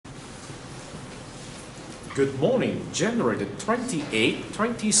Good morning, January 28,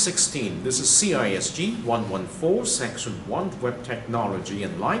 2016. This is CISG114, Section 1, Web Technology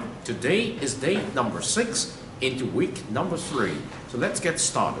and Life. Today is day number 6 into week number 3. So let's get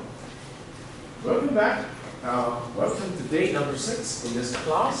started. Welcome back. Welcome to day number 6 in this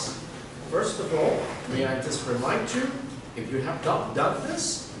class. First of all, may I just remind you, if you have not done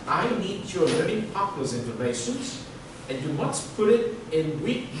this, I need your learning partners' information, and you must put it in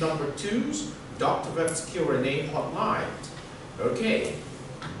week number 2's Dr. Web's Q&A hotline. Okay,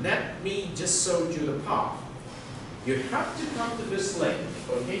 let me just show you the path. You have to come to this link.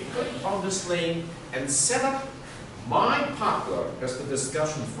 Okay, click on this link and set up my partner as the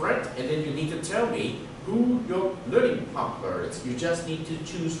discussion thread, and then you need to tell me who your learning partner is. You just need to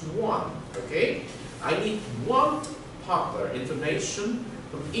choose one. Okay, I need one partner information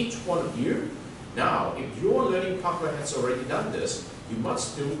from each one of you. Now, if your learning partner has already done this, you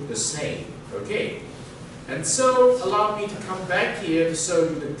must do the same. Okay, and so allow me to come back here to show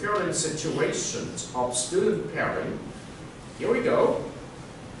you the current situations of student pairing. Here we go.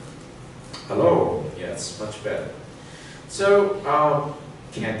 Hello. Yes, much better. So,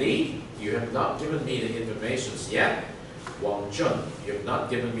 Candy, you have not given me the information yet. Wang Chun, you have not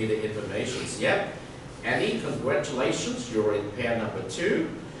given me the information yet. Annie, congratulations, you're in pair number 2.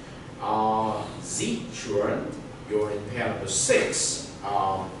 Zi Chuan, you're in pair number 6.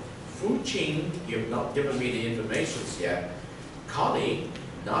 Fu Qing, you have not given me the information yet. Connie,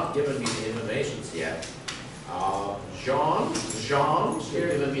 not given me the information yet. Jean, you've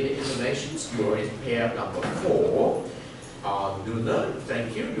given me the information. You're in pair number 4. Nuna,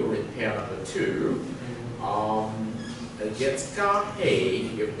 thank you. You're in pair number 2. Getska, hey,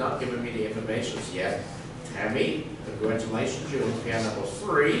 you've not given me the information yet. Tammy, congratulations. You're in pair number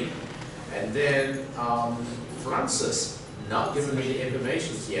 3. And then Francis, not giving me the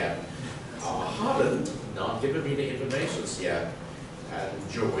information yet. Holland, not giving me the information yet.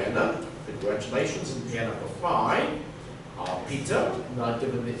 And Joanna, congratulations in pair number 5. Peter, not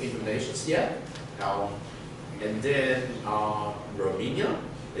giving the information yet. And then Romania,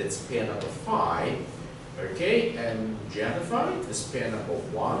 it's pair number 5. Okay, and Jennifer is pair number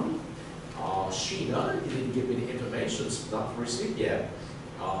 1. Sheena, you didn't give me the information, not received yet.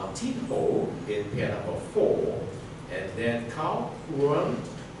 Tin Ho in pair number 4. And then Carl Huan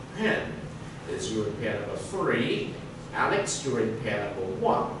Pen is your in pair number 3. Alex, you're in pair number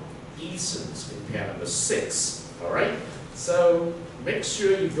 1. Ethan's in pair number 6. Alright? So make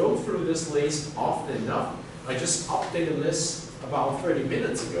sure you go through this list often enough. I just updated this about 30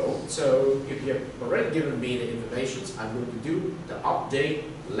 minutes ago. So if you have already given me the information, I'm going to do the update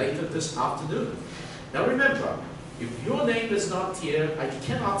later this afternoon. Now remember, if your name is not here, I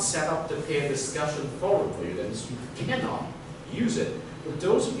cannot set up the pair discussion forum for you, then you cannot use it. But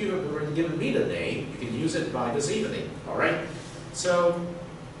those of you who have already given me the name, you can use it by this evening, all right? So,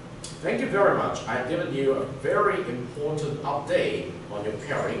 thank you very much. I've given you a very important update on your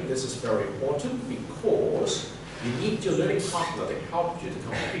pairing. This is very important because you need your learning partner to help you to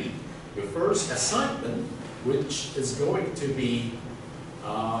complete your first assignment, which is going to be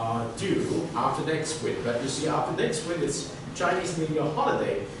due after next week. But you see, after next week it's Chinese New Year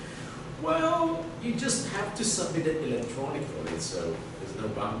holiday. Well, you just have to submit it electronically, so there's no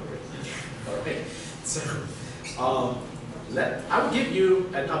boundary. Alright, so I'll give you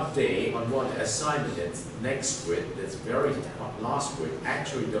an update on what the assignment is next week. It's very last week.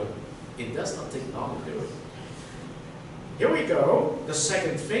 Actually, it does not take long to do it. Here we go. The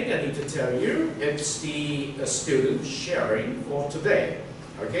second thing I need to tell you, it's the student sharing for today.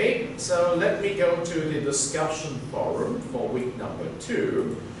 Okay, so let me go to the discussion forum for week number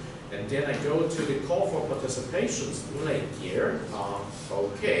 2, and then I go to the call for participations link here.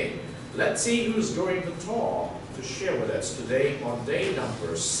 Okay, let's see who's going to talk to share with us today on day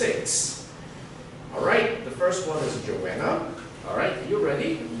number 6. All right, the first one is Joanna. All right, are you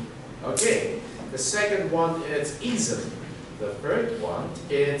ready? Okay, the second one is Ethan. The third one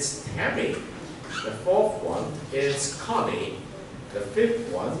is Tammy. The fourth one is Connie. The fifth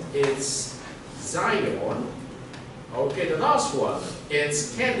one is Zion. Okay, the last one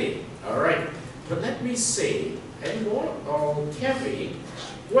is Candy. All right, but let me see. Anyone? Oh, Candy.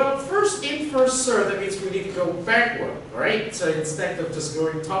 Well, first in, first serve, that means we need to go backward, all right? So instead of just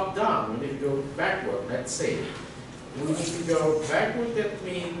going top down, we need to go backward. Let's see. We need to go backward, that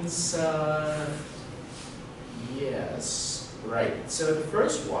means, yes, right. So the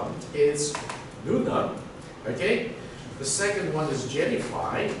first one is Luna, okay? The second one is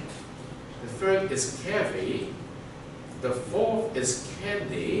Jennifer. The third is Kevin. The fourth is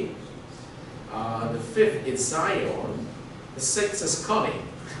Candy. The fifth is Zion. The sixth is Connie.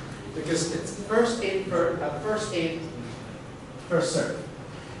 because it's first in, first served.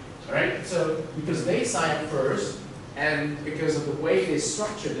 All right, so because they sign up first, and because of the way they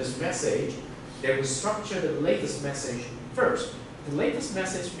structure this message, they will structure the latest message first. The latest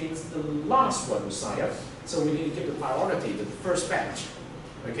message means the last one to sign up, so we need to give the priority to the first batch.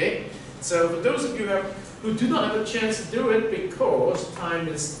 Okay, so for those of you who do not have a chance to do it because time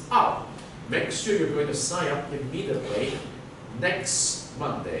is up, make sure you're going to sign up immediately next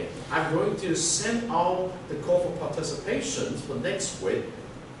Monday. I'm going to send out the call for participation for next week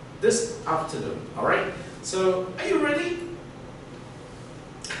this afternoon. All right, so are you ready?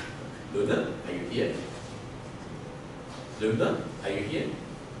 Luna, are you here? Luna, are you here?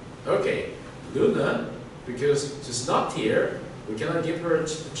 Okay, Luna, because she's not here, we cannot give her a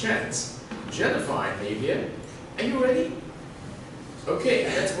chance. Jennifer, are you here? Are you ready? Okay,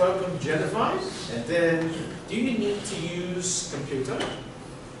 let's welcome Jennifer. And then, do you need to use computer?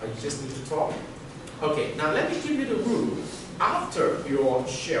 Or you just need to talk? Okay, now let me give you the rule. After your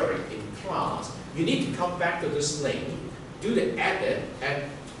sharing in class, you need to come back to this link, do the edit, and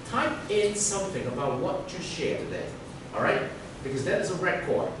type in something about what you shared today. All right? Because that is a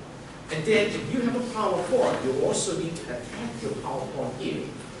record. And then if you have a PowerPoint, you also need to attach your PowerPoint here.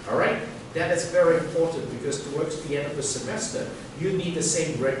 All right? That is very important because towards the end of the semester, you need the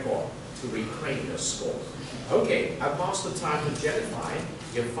same record to reclaim your score. Okay, I pass the time to Jennifer.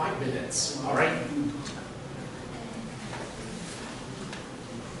 You have 5 minutes. All right?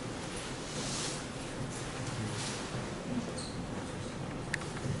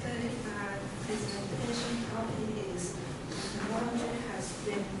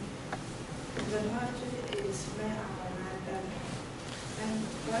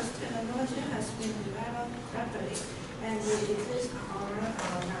 Technology has been developed rapidly and will exist around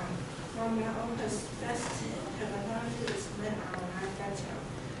our life. From my own perspective, technology has made our life better.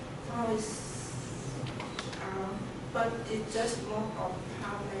 But it's just more of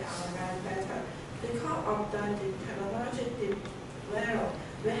how made our life better. Because of the technology developed,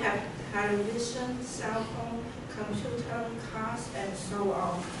 we have television, cell phone, computer, cars, and so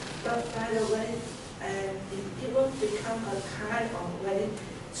on. But by the way, it even become a kind of way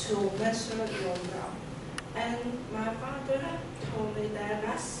to measure your wealth. And my father told me that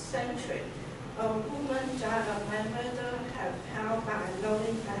last century, a woman judged a man whether have health by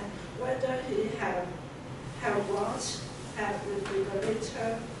knowing that whether he have watch, have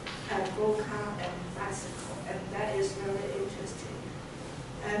refrigerator, have go car and bicycle, and that is very interesting.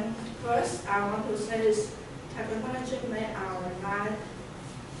 And first, I want to say is technology made our life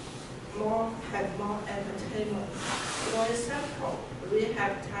have more entertainment. For example, we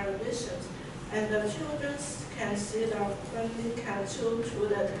have televisions, and the children can see the friendly cartoon through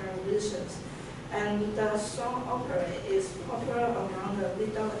the televisions. And the song opera is popular among the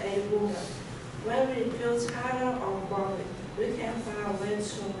middle-aged women. When we feel tired or bored, we can find a way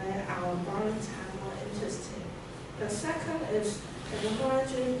to make our boring time more interesting. The second is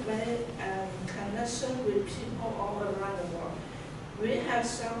technology made a connection with people all around the world. We have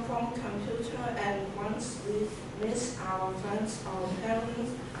cell phone, computer, and once we miss our friends or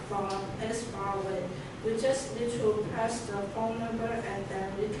parents from a place far away, we just need to press the phone number and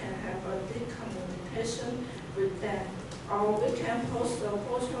then we can have a deep communication with them. Or we can post a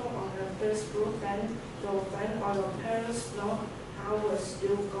photo on the Facebook and your friend or your parents know how was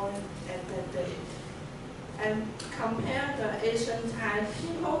you going at that day. And compare the Asian time,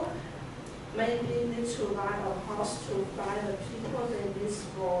 people maybe need to buy a house to buy the people they need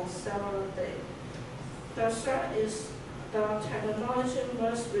for several days. The third is the technology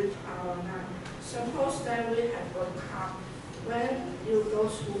merged with our life. Suppose that we have a car. When you go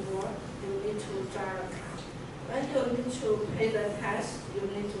to work, you need to drive a car. When you need to pay the tax, you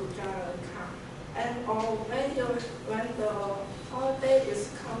need to drive a car. And or when the holiday is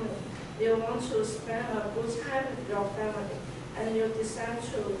coming, you want to spend a good time with your family, and you decide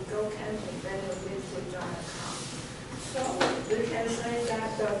to go camping, then you need to drive a car. So we can say that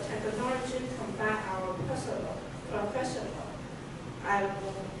the technology combine our personal, professional, and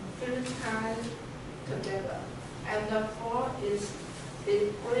free time together. And the fourth is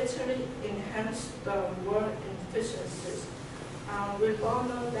it greatly enhance the work efficiencies. We all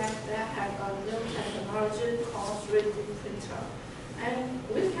know that they have a new technology called 3D printer. And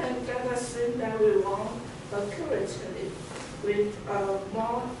we can get the thing that we want accurately with a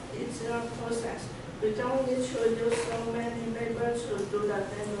more easier process. We don't need to use so many labor to do the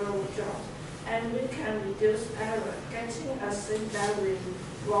manual job. And we can reduce error, getting a thing that we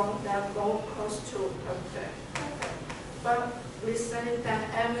want that won't cost to perfect. But we say that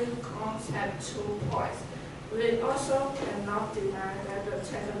every coin has 2 points. We also cannot deny that the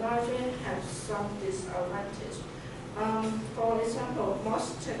technology has some disadvantage. For example,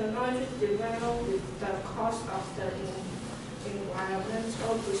 most technology developed with the cost of the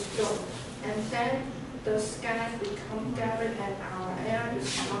environmental destroy, and then the sky becomes gathered and our air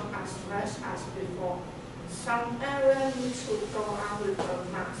is not as fresh as before. Some areas need to go out with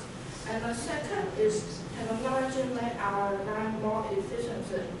a mask. And the second is technology make our life more efficient,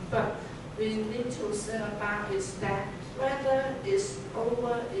 but we need to say about is that whether it's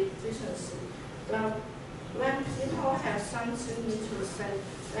over efficiency. When people have something need to say,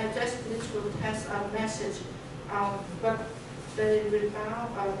 they just need to text a message, but they rely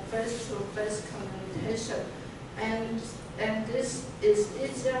on face-to-face communication, and this is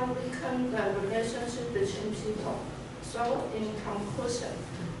easier weaken the relationship between people. So in conclusion,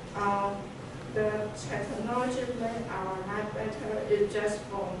 the technology make our life better. It's just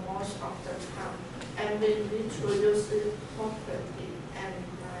for most of the time, and we need to use it properly. And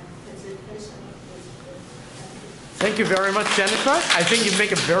my presentation is good. Thank you very much, Jennifer. I think you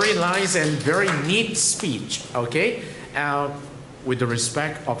make a very nice and very neat speech. Okay. With the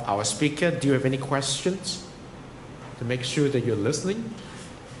respect of our speaker, do you have any questions to make sure that you're listening?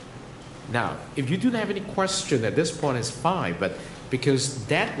 Now, if you don't have any question at this point, it's fine, but because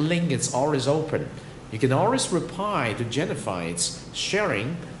that link is always open, you can always reply to Jennifer's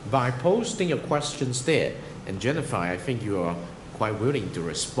sharing by posting your questions there. And Jennifer, I think you are quite willing to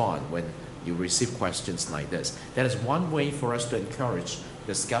respond when you receive questions like this. That is one way for us to encourage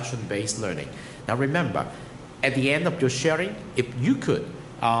discussion-based learning. Now remember, at the end of your sharing, if you could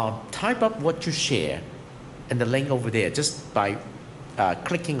type up what you share and the link over there just by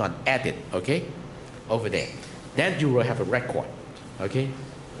clicking on edit, okay, over there. Then you will have a record, okay?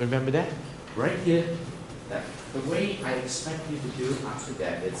 Remember that? Right here, the way I expect you to do after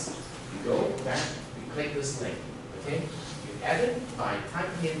that is you go back, you click this link, okay? You edit by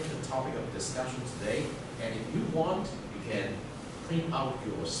typing in the topic of discussion today, and if you want, you can print out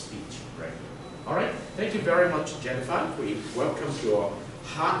your speech right here. All right, thank you very much, Jennifer. We welcome your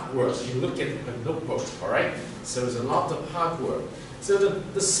hard work. You look at the notebook, all right? So there's a lot of hard work. So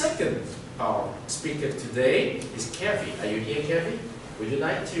the second speaker today is Kathy. Are you here, Kathy? Would you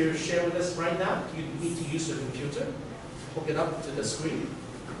like to share with us right now? You need to use your computer, hook it up to the screen,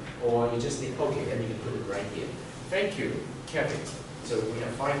 or you just need, okay, then you can put it right here. Thank you, Kathy. So we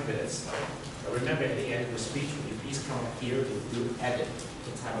have 5 minutes now. Remember, at the end of the speech, would you please come up here and do edit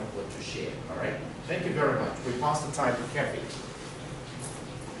to type up what you share, all right? Thank you very much. We pass the time to Kathy.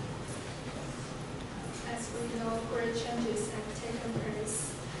 As we know, great changes have taken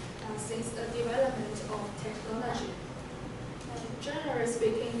place since the development of technology. Generally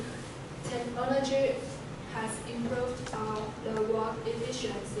speaking, technology has improved the work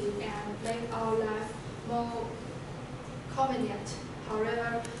efficiency and made our life more convenient.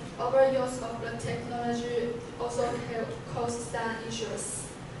 However, overuse of the technology also causes some issues.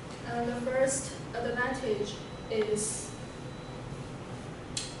 The first advantage is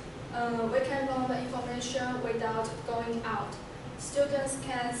we can learn the information without going out. Students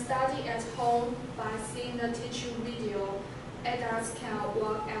can study at home by seeing the teaching video. Adults can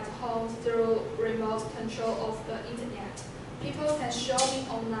work at home through remote control of the internet. People can shopping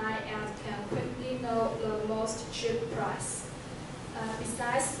online and can quickly know the most cheap price.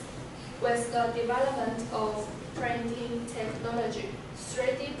 Besides, with the development of printing technology,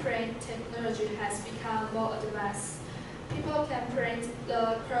 3D print technology has become more advanced. People can print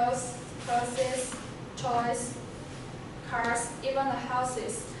the clothes, toys, cars, even the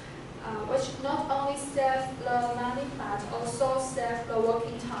houses, which not only save the money but also save the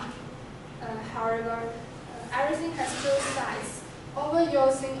working time. However, everything has two sides.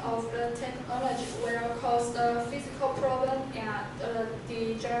 Overusing of the technology will cause a physical problem and the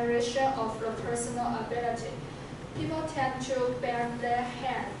degeneration of the personal ability. People tend to bend their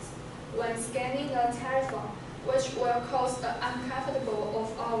hands when scanning the telephone, which will cause the uncomfortable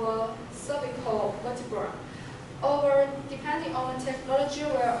of our cervical vertebra. Over-depending on technology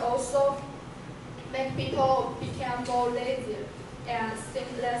will also make people become more lazy and think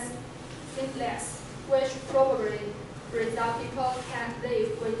less, which probably result people can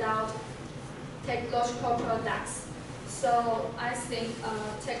live without technological products. So I think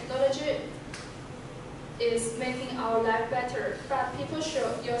technology is making our life better, but people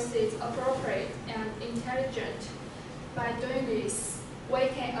should use it appropriate and intelligent. By doing this, we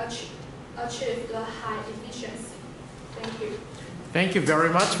can achieve the high efficiency. Thank you. Thank you very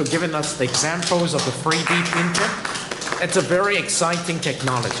much for giving us the examples of the 3D printer. It's a very exciting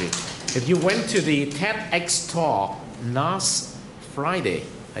technology. If you went to the TEDx talk last Friday,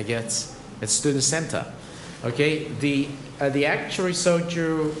 I guess, at Student Center, Okay, they actually showed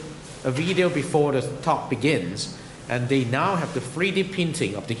you a video before the talk begins, and they now have the 3D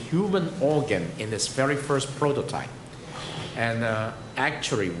printing of the human organ in its very first prototype. And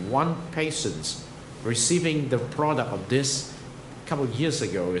actually, one patient receiving the product of this a couple of years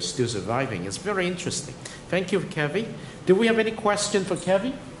ago is still surviving. It's very interesting. Thank you, Kevin. Do we have any question for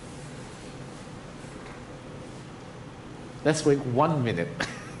Kevin? Let's wait 1 minute.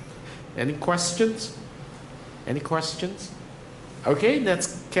 Any questions? Any questions? Okay,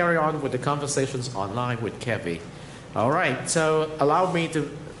 let's carry on with the conversations online with Kevin. All right, so allow me to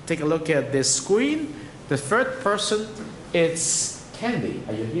take a look at this screen. The third person is Candy.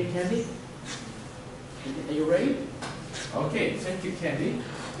 Are you here, Candy? Are you ready? Okay, thank you, Candy.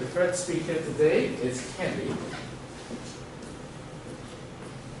 The third speaker today is Candy.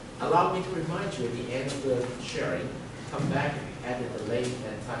 Allow me to remind you at the end of the sharing, come back, edit the link,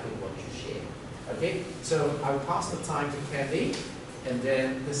 and type in what you share. Okay, so I'll pass the time to Candy, and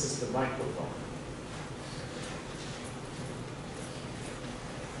then this is the microphone.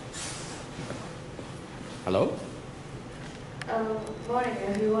 Hello? Morning,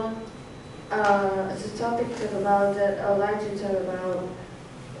 everyone. It's a topic to talk about that I'd like to talk about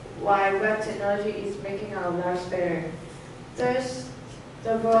why web technology is making our lives better. There's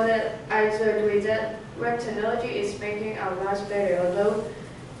the goal that I do agree that web technology is making our lives better, although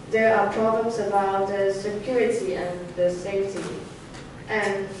there are problems about the security and the safety.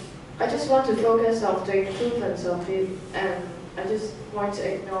 And I just want to focus on the improvements of it, and I just want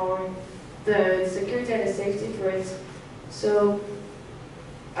to ignore the security and the safety for it. So,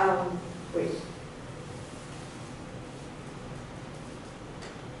 wait.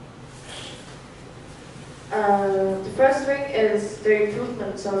 The first thing is the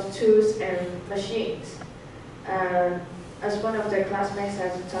improvements of tools and machines. As one of the classmates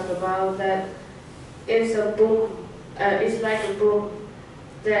has talked about, that it's a boom. It's like a boom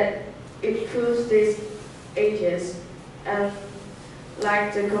that improves these ages, and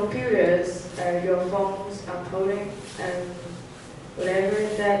like the computers, your phones are holding, and whatever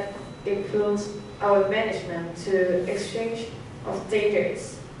that improves our management to exchange of data.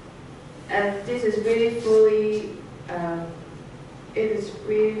 And this is really fully,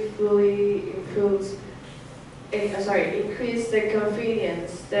 increase the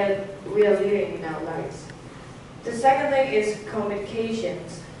convenience that we are living in our lives. The second thing is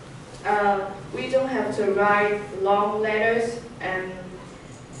communications. We don't have to write long letters, and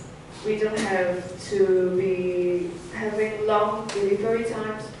we don't have to be having long delivery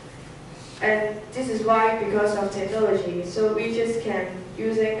times. And this is why, because of technology, so we just can,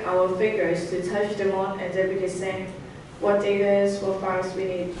 using our fingers to touch them on, and then we can send what data, what files we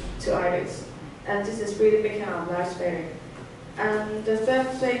need to others. And this is really making our lives better. And the third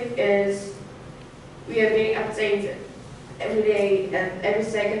thing is we are being updated every day and every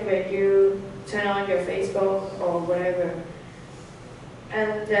second when you turn on your Facebook or whatever.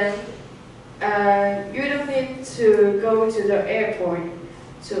 And then you don't need to go to the airport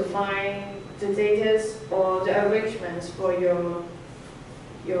to find the data or the arrangements for your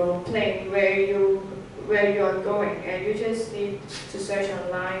plane where you are going, and you just need to search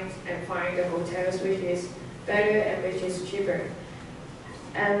online and find the hotels which is better and which is cheaper.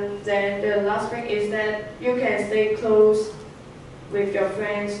 And then the last thing is that you can stay close with your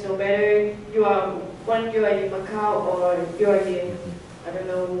friends no matter you are in Macau or you are in, I don't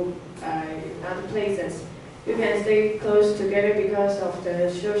know, other places. You can stay close together because of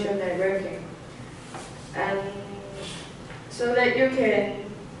the social networking. And so that you can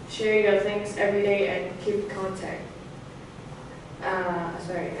share your things every day and keep contact.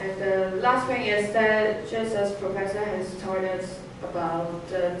 And the last thing is that, just as Professor has told us about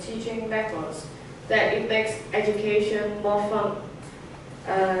the teaching methods, that it makes education more fun.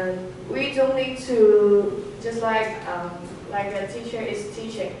 We don't need to, just like a teacher is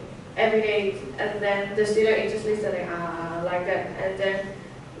teaching every day, and then the student is just listening like that, and then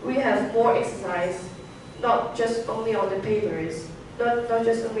we have more exercise, not just only on the papers, not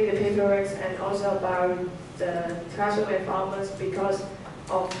just only the paperwork, and also about the classroom environments because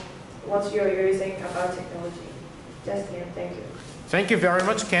of what you're using about technology. Just here, thank you. Thank you very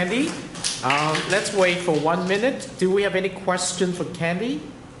much, Candy. Let's wait for 1 minute. Do we have any question for Candy?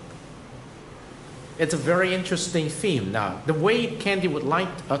 It's a very interesting theme. Now, the way Candy would like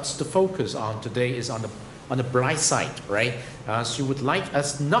us to focus on today is on the bright side, right? She would like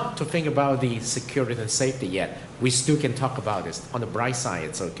us not to think about the security and safety yet. We still can talk about this. On the bright side,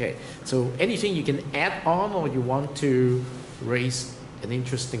 it's okay. So anything you can add on, or you want to raise an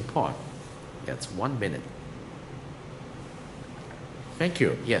interesting point? That's 1 minute. Thank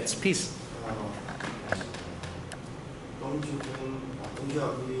you. Yes, please. don't you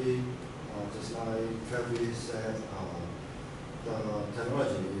agree, just like Kevin said, the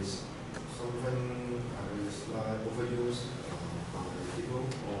technology is something is like overused by people,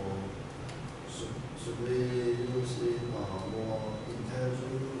 or should we use it more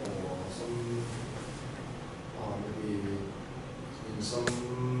intelligent, or some maybe in some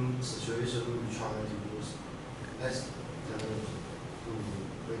situation we try to use less technology to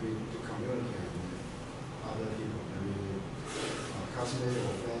maybe to communicate with other people, maybe classmates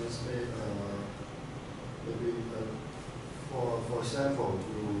or friends, maybe for example,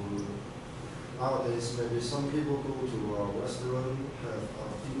 nowadays maybe some people go to a restaurant, have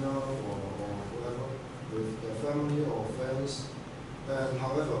dinner or whatever with their family or friends, and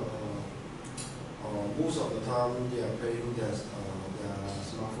however, most of the time they are playing their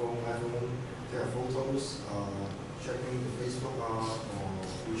smartphone, iPhone, their photos, checking the Facebook or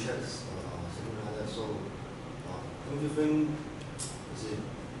WeChat, something like that. So, don't you think is it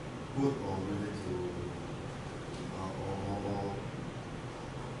good or really to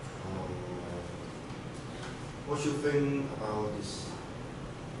what you think about this?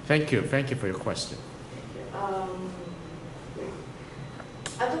 Thank you for your question. I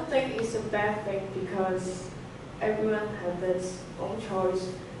don't think it's a bad thing because everyone has its own choice,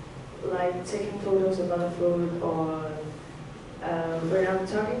 like taking photos about food, or when I'm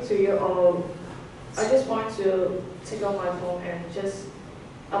talking to you, or I just want to take out my phone and just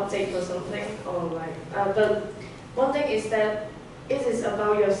update for something, or like. But one thing is that it is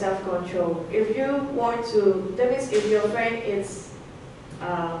about your self-control. If you want to, that means if your friend is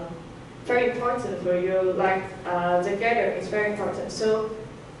very important for you, like together is very important. So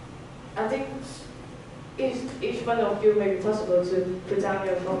I think each one of you may be possible to put down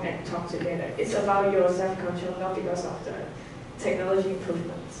your phone and talk together. It's about your self-control, not because of the technology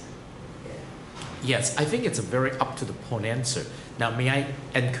improvements. Yes, I think it's a very up to the point answer. Now, may I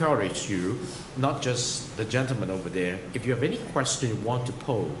encourage you, not just the gentleman over there, if you have any question you want to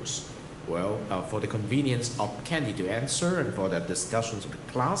pose, well, for the convenience of Candy to answer and for the discussions of the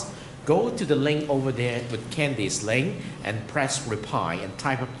class, go to the link over there with Candy's link and press reply and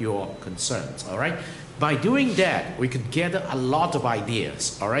type up your concerns, all right? By doing that, we could gather a lot of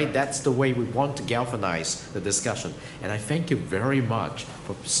ideas, all right? That's the way we want to galvanize the discussion. And I thank you very much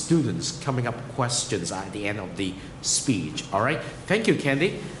for students coming up with questions at the end of the speech, all right? Thank you,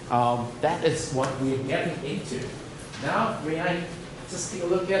 Candy. That is what we're getting into. Now, may I just take a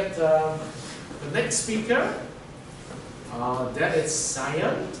look at the next speaker? That is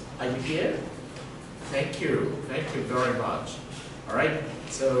Cyan. Are you here? Thank you very much. All right,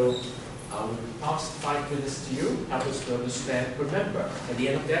 so we'll pass 5 minutes to you, help us to understand. Remember, at the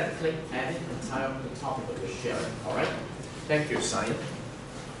end of that, click edit and type up the topic that we're sharing. All right? Thank you, Cyan.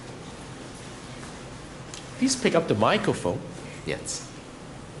 Please pick up the microphone. Yes.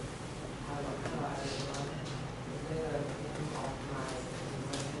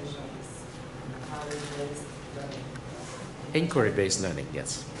 Inquiry-based learning,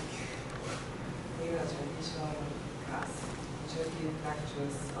 yes. In a traditional class, teacher gives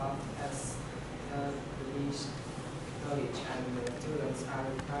lectures as released knowledge, and the students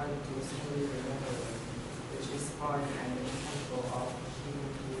are required to simply remember them, which is fun and integral of key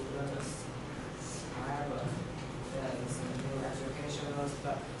learners. However, there is a new educational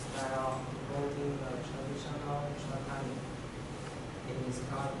style involving the traditional shorthand. It is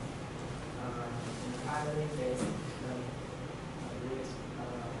called inquiry-based learning.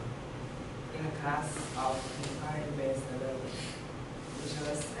 In a class of inquiry-based learning,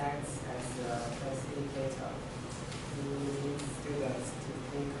 teachers act as a facilitator who leads students to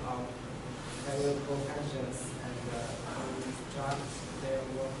think of valuable questions and construct their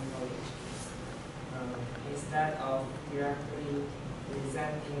own knowledge. Instead of directly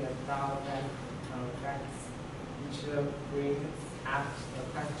presenting a thought that facts, teacher brings up the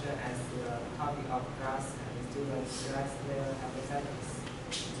question as the topic of class, and students select their hypotheses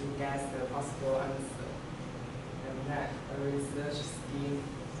to guess the possible answer. And that a research scheme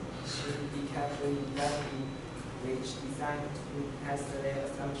should be carefully developed, which designed to test their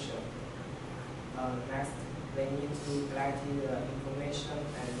assumption. Next, they need to collect the information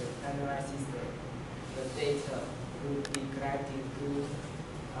and analyze the data will be collected through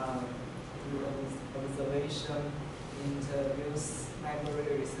observation, interviews,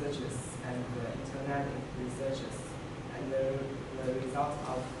 library researches, and internet researches. And the result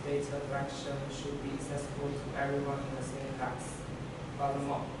of data collection should be accessible to everyone in the same class.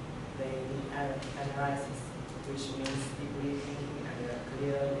 Furthermore, they need analysis, which means deeply thinking and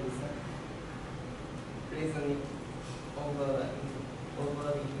clear reasoning over the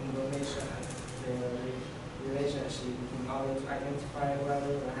information, and relationship in order to identify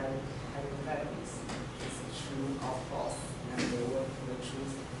whether the hypothesis is true or false, and work the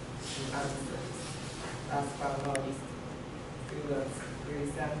truth to answers. Last but not least, students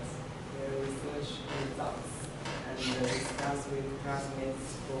present their research results and discuss with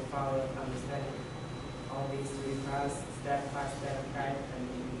classmates for further understanding. All these requires step-by-step guide and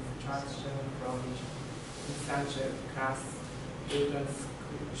instruction from each essential class. Students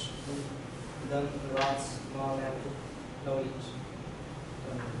could learn a lot more than knowledge.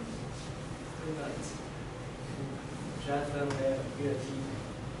 Students strengthen their ability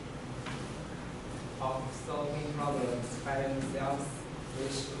of solving problems by themselves,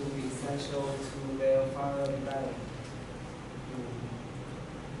 which would be essential to their further development.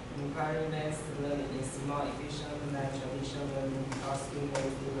 Inquiry-based learning is more efficient than traditional learning because it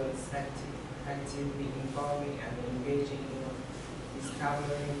makes students actively involving and engaging in the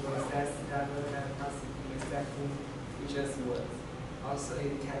discovering process rather than passively accepting teachers' words. Also,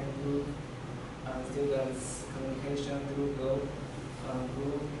 it can improve students' communication through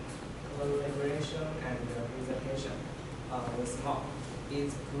group collaboration and presentation. With more, it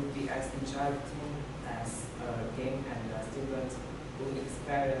could be as interactive as a game, and students would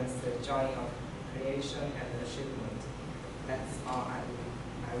experience the joy of creation and achievement. That's all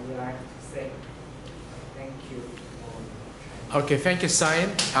I would like to say. Thank you. Okay, thank you, Cyan.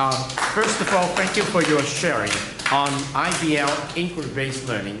 First of all, thank you for your sharing on IBL, inquiry-based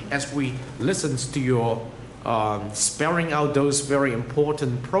learning. As we listen to your spelling out those very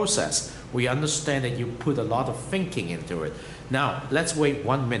important process, we understand that you put a lot of thinking into it. Now, let's wait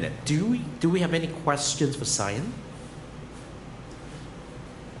 1 minute. Do we have any questions for Cyan?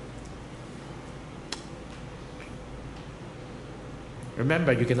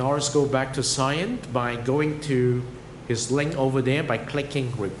 Remember, you can always go back to Cyan by going to his link over there by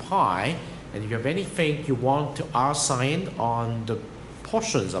clicking reply. And if you have anything you want to ask Cyan on the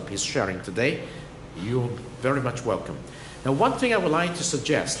portions of his sharing today, you're very much welcome. Now, one thing I would like to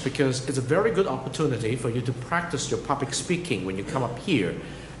suggest, because it's a very good opportunity for you to practice your public speaking when you come up here.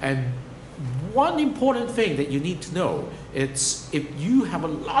 And one important thing that you need to know is if you have a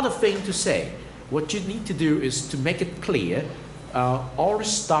lot of things to say, what you need to do is to make it clear. Always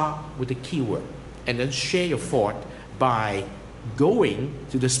start with the keyword and then share your thought by going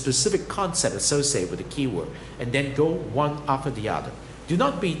to the specific concept associated with the keyword and then go one after the other. Do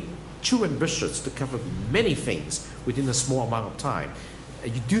not be too ambitious to cover many things within a small amount of time.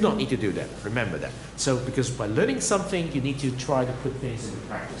 You do not need to do that. Remember that. So, because by learning something, you need to try to put things into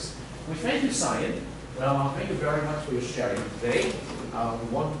practice. Well, thank you, Cyan. Well, thank you very much for your sharing today. We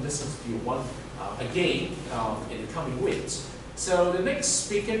want to listen to you again in the coming weeks. So the next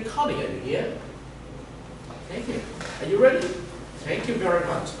speaker, Connie, are you here? Thank you. Are you ready? Thank you very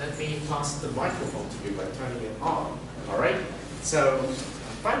much. Let me pass the microphone to you by turning it on. All right? So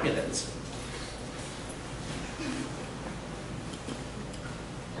 5 minutes.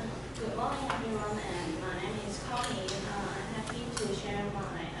 Good morning, everyone, and my name is Connie. I'm happy to share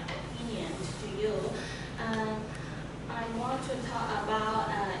my opinion to you. I want to talk about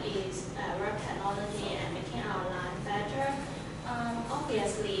is web technology and making our life better.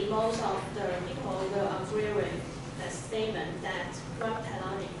 Obviously, most of the people will agree with the statement that web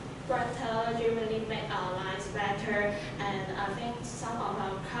technology really make our lives better. And I think some of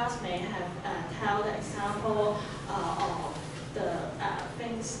our classmates have told the example of the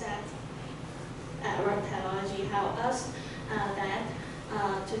things that web technology help us.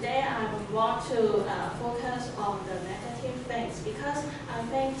 Today I want to focus on the negative things, because I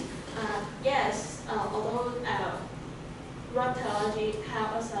think yes, although web technology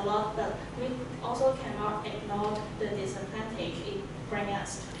helps us a lot, but we also cannot ignore the disadvantage it brings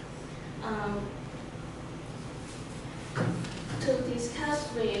us. To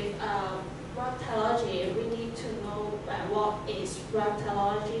discuss with web technology, we need to know what is web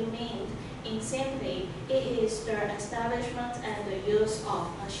technology mean. In simply, it is the establishment and the use of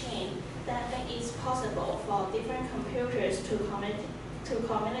machine that make it possible for different computers to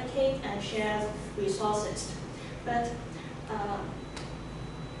communicate and share resources. But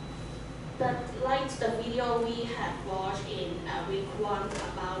like the video we have watched in week 1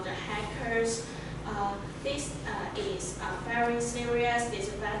 about the hackers, this is a very serious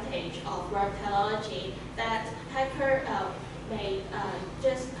disadvantage of web technology, that hacker may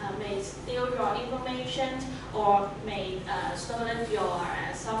steal your information or may stolen your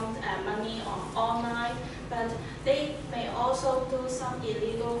some money online, but they may also do some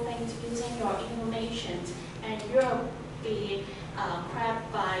illegal things using your information, and you'll be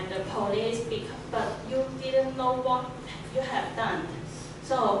grabbed by the police, but you didn't know what you have done.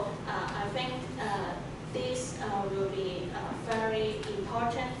 So I think this will be a very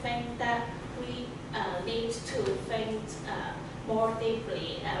important thing that we need to think more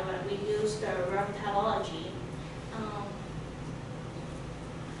deeply when we use the web technology.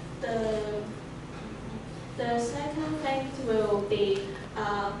 The second thing will be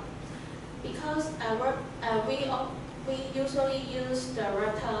because we usually use the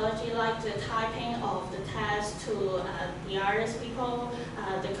web technology like the typing of the text to the other people,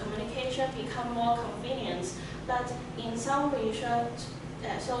 the communication become more convenient. But in some research,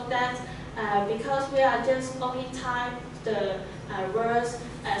 so that because we are just only type the words,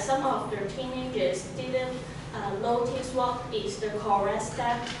 some of the teenagers didn't notice what is the correct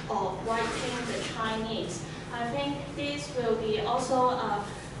step of writing the Chinese. I think this will be also a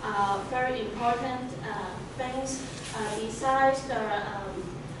very important things besides the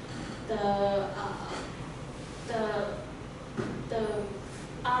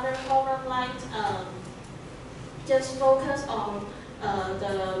other problem, like just focus on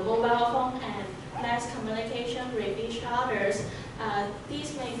the mobile phone and less communication with each others.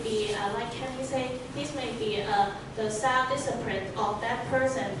 This may be, like can we say, this may be the self-discipline of that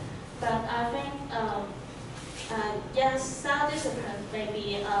person. But I think, yes, self-discipline may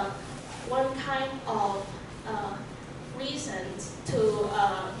be one kind of reason to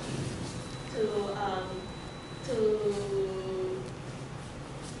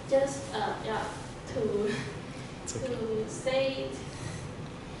just yeah to say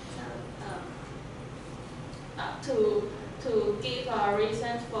to give a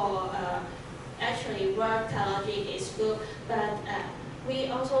reason for actually work technology is good, but we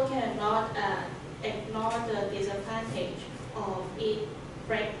also cannot ignore the disadvantage of it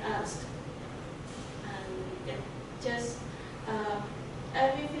break us. And yeah, just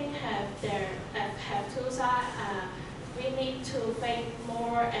everything have two sides. We need to think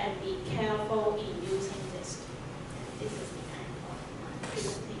more and be careful in using this. This is the end of my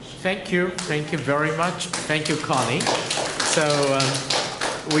presentation. Thank you very much. Thank you, Connie. So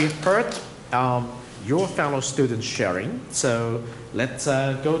we've heard your fellow students sharing. So let's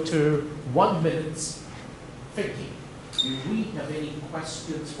go to 1 minute thinking. Do we have any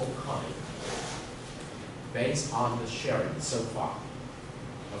questions for Connie based on the sharing so far?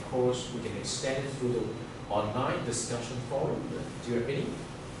 Of course, we can extend it through the online discussion forum. Do you have any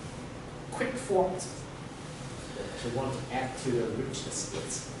quick thoughts that you want to add to the richness?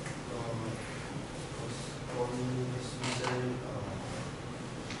 Yes.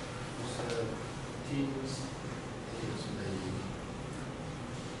 Teams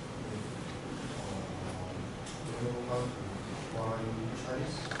know how to write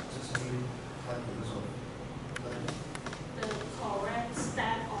Chinese, especially typing of The correct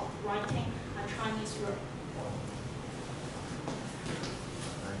step of writing a Chinese word.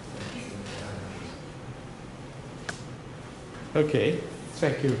 Okay,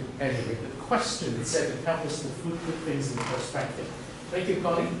 thank you. Anyway, the question said to help us to put things in perspective. Thank you,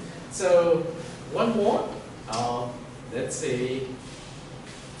 Connie. So, one more. Let's say,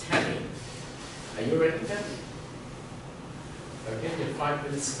 Tammy. Are you ready, Tammy? Okay, in 5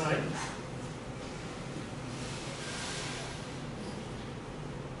 minutes time.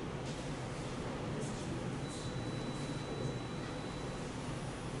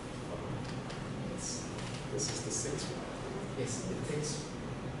 This is the 6th one. Yes, it takes.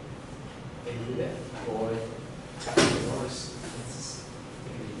 Can you do that? Or tap the doors.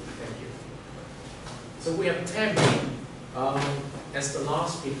 Thank you. So we have Tammy as the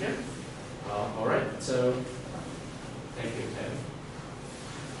last speaker. All right, so thank you, Tammy.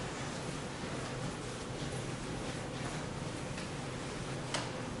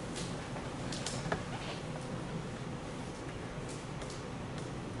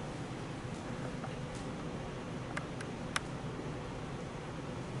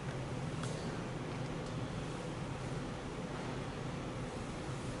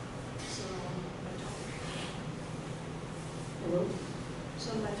 So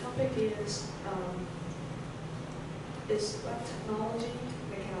my topic is web technology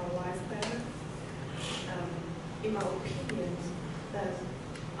making our life better? In my opinion, that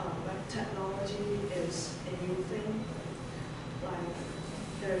web technology is a new thing. Like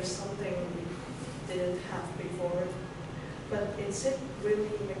there is something we didn't have before, but is it really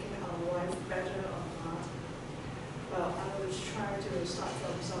making our life better or not? Well, I will try to start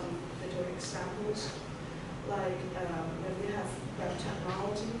from some little examples. Like when we have web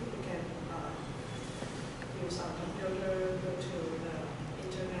technology, we can use our computer, go to the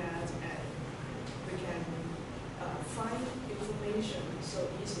internet, and we can find information so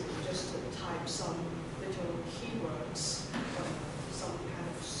easily just to type some little keywords from some kind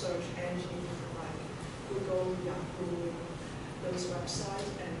of search engine like library's website,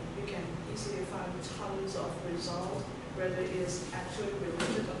 and you can easily find tons of results, whether it's actually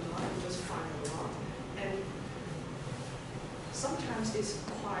related or not, you just find a lot. And sometimes it's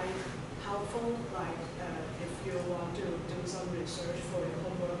quite helpful, like if you want to do some research for your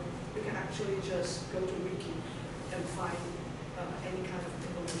homework, you can actually just go to Wiki and find any kind of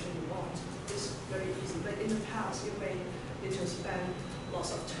information you want. It's very easy. But in the past, you may need to spend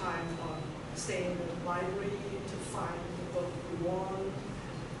lots of time on staying in the library to find the book you want,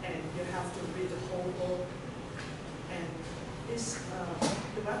 and you have to read the whole book. And it's,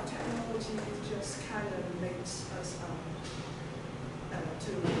 the web technology just kind of makes us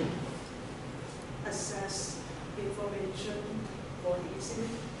to access information more easily.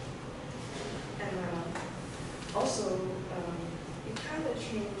 And also, it kind of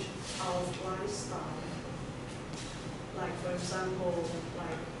changed our lifestyle. Like, for example,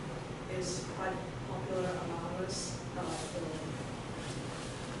 like, it's quite popular among us,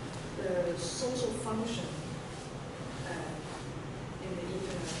 the social function in the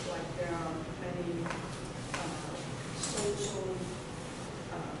internet. Like, there are many social,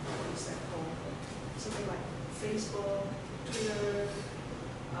 what is that called? Something like Facebook, Twitter,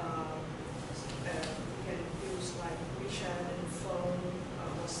 you can use like WeChat and phone,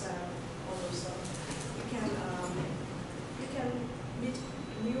 WhatsApp, all those stuff. You can meet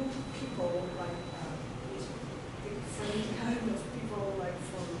new people, like meet different kind of people, like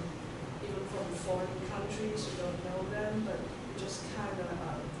even from foreign countries. You don't know them, but you just kind of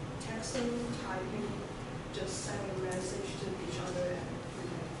texting, typing, just send a message to each other, and you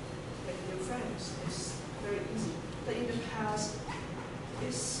can make new friends. It's very easy. But in the past,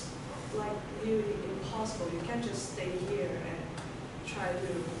 it's like really impossible. You can't just stay here and try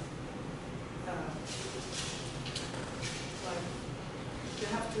to like, you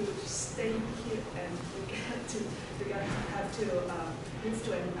have to stay here, and you have to move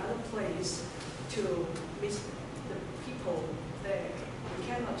to another place to meet the people there. You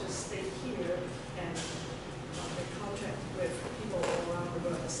cannot just stay here and make contact with people all around the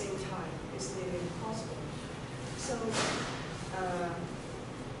world at the same time. It's nearly impossible. So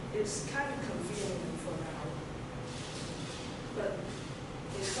it's kind of convenient for now. But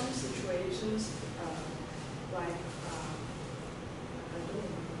in some situations, like I don't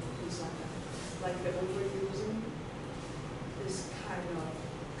know who's like that, like the overusing is kind of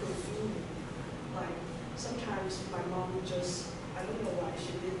confusing. Like sometimes my mom just, I don't know why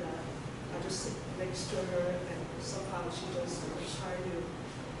she did that. I just sit next to her and somehow she just tried to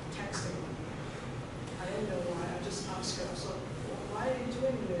text me. I don't know why. I just asked her, so why are you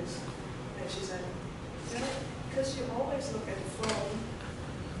doing this? And she said, yeah, because you always look at the phone.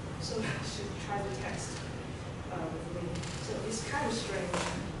 So she tried to text with me. So it's kind of strange.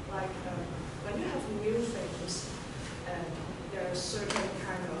 Like when you have new things, and there are certain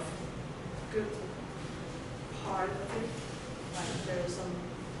kind of good part of it, like there are some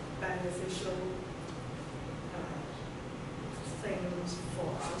beneficial things for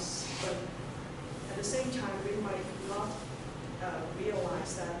us, but at the same time, we might not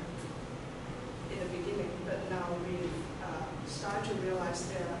realize that in the beginning, but now we start to realize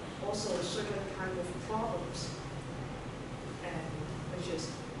there are also certain kind of problems, and which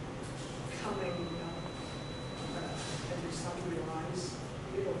is coming, and we start to realize,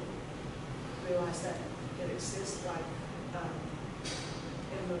 we don't realize that it exists. Like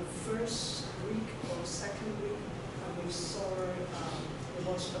in the first week or second week, we saw, we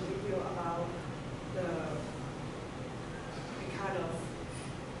watched a video about the kind of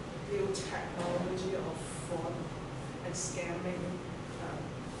new technology of fraud and scamming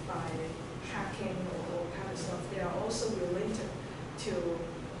by hacking or all kind of stuff. They are also related to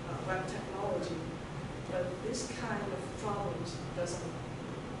web technology, but this kind of problems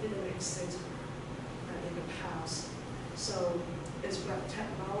didn't exist in the past. So is web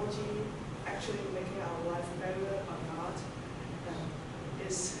technology actually making our life better or not?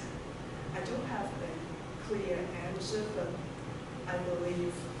 I don't have a clear answer, but I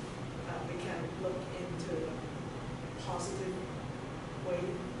believe we can look into a positive way,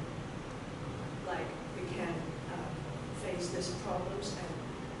 like we can face these problems, and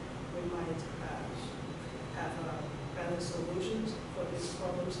we might have better solutions for these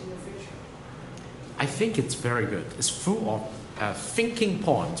problems in the future. I think it's very good. It's full of thinking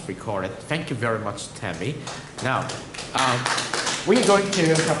points recorded. Thank you very much, Tammy. Now, we're going to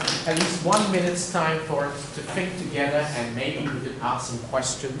have at least 1 minute's time for us to think together, and maybe we could ask some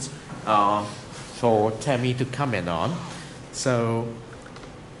questions for Tammy to comment on. So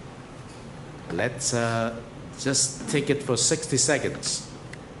let's just take it for 60 seconds.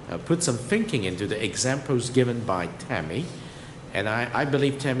 Put some thinking into the examples given by Tammy, And I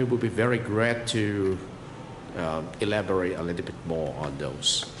believe Tammy will be very glad to elaborate a little bit more on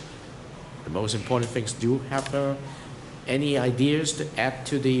those. The most important things, do you have any ideas to add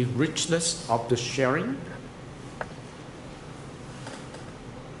to the richness of the sharing?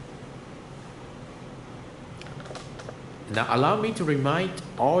 Now allow me to remind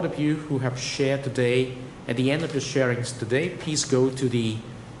all of you who have shared today, at the end of the sharings today, please go to the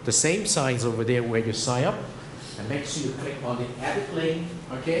same signs over there where you sign up, and make sure you click on the edit link,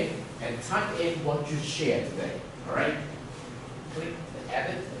 okay, and type in what you shared today, all right? Click the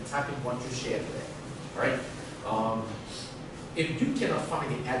edit and type in what you shared today, all right? If you cannot find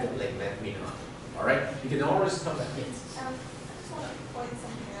the edit link, let me know, all right? You can always come back in. I just want to point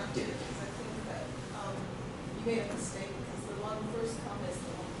something out here, because I think that you made a mistake, because the one first comment is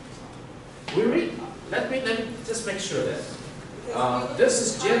the one first. Really? Let me just make sure that. Because This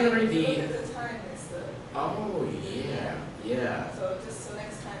is generally if you the. look at the time, it's the. Oh yeah. So just so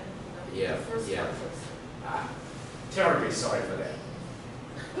next time, Yeah, the first yeah. one first. Terribly sorry for that.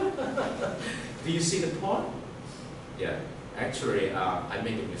 Do you see the point? Yeah. Actually, I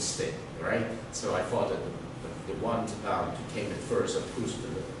made a mistake, right? So I thought that the one who came in first are pushed to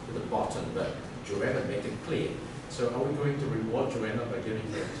the bottom, but Joanna made it clear. So are we going to reward Joanna by giving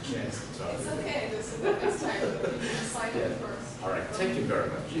her a chance to talk? It's okay, just the next time, you sign Yeah. up first. All right, thank you very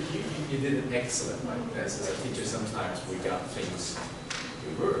much. You did an excellent one. As a teacher, sometimes we got things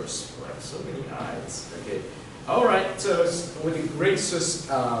reversed, like so many eyes. Okay. All right, so with the greatest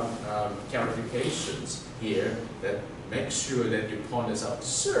clarifications here, that make sure that you point this out.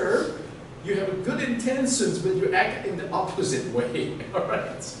 Sir, you have good intentions, but you act in the opposite way. All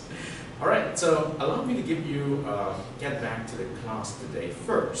right. All right, so allow me to give you, get back to the class today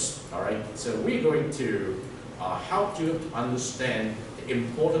first. All right, so we're going to help you to understand the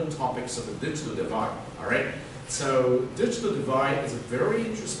important topics of the digital divide. All right, so digital divide is a very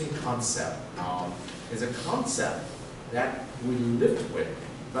interesting concept. It's a concept that we live with,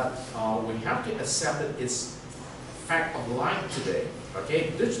 but we have to accept that it's fact of life today. Okay,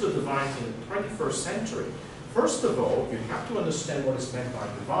 digital divide in the 21st century. First of all, you have to understand what is meant by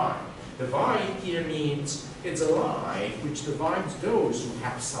divide. Divide here means it's a line which divides those who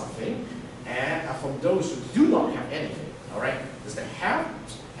have something and from those who do not have anything. All right, there's the have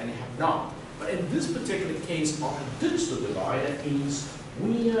and the have not. But in this particular case, on the digital divide, that means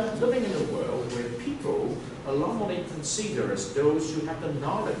we are living in a world where people are normally considered as those who have the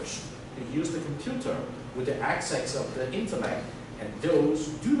knowledge to use the computer with the access of the internet, and those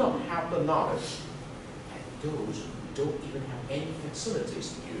who do not have the knowledge, and those who don't even have any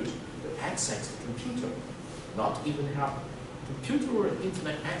facilities to use to access the computer, not even have computer or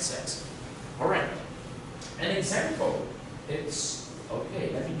internet access. All right, an example, it's,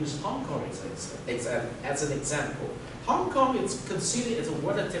 okay, let me use Hong Kong as an example. Hong Kong is considered as a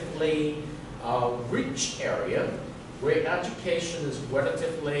relatively rich area where education is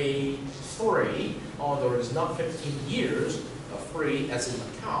relatively free, although it's not 15 years free as in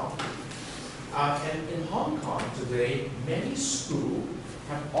Macau. And in Hong Kong today, many schools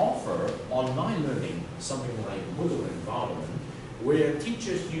have offered online learning, something like Moodle environment, where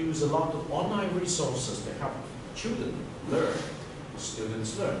teachers use a lot of online resources to help children learn,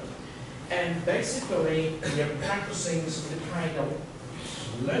 students learn. And basically, we are practicing the kind of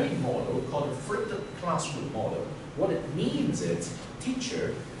learning model called the flipped classroom model. What it means is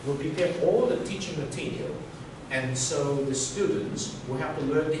teacher will prepare all the teaching material, and so the students will have to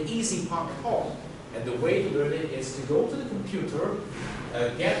learn the easy part at home. And the way to learn it is to go to the computer,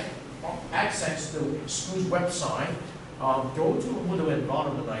 get access to the school's website, go to a Moodle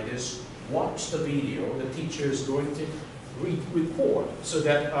environment like this, watch the video. The teacher is going to record so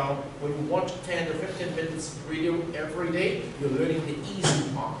that when you watch 10 to 15 minutes video every day, you're learning the easy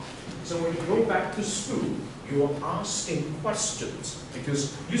part. So when you go back to school, you are asking questions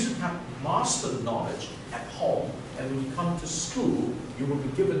because you should have mastered knowledge at home, and when you come to school, you will be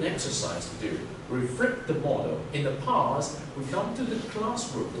given exercise to do. Reflect the model. In the past, we come to the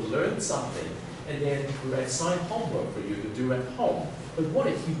classroom to learn something, and then we assign homework for you to do at home. But what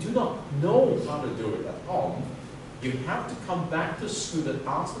if you do not know how to do it at home? You have to come back to school and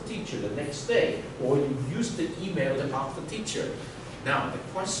ask the teacher the next day, or you use the email to ask the teacher. Now, the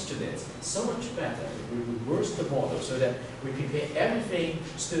question is, so much better if we reverse the model so that we prepare everything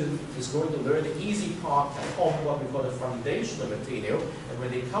student is going to learn the easy part at home, what we call the foundational material, and when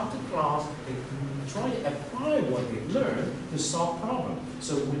they come to class, they try to apply what they learn to solve problems.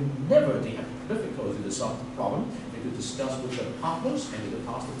 So whenever they have difficulty to solve the problem, they could discuss with their partners and they could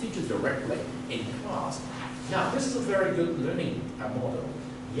ask the teacher directly in class. Now, this is a very good learning model.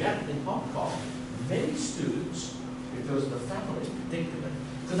 Yet in Hong Kong, many students because the family in particular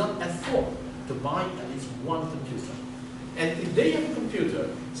could not afford to buy at least one computer. And if they have a computer,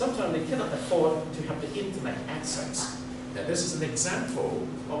 sometimes they cannot afford to have the internet access. Now this is an example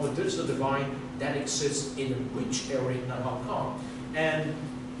of a digital divide that exists in a rich area in Hong Kong. And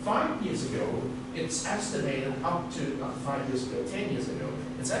 5 years ago, it's estimated up to, not 5 years ago, 10 years ago,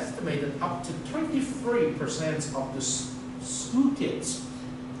 it's estimated up to 23% of the school kids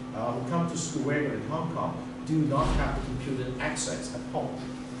who come to school regularly in Hong Kong do not have the computer access at home.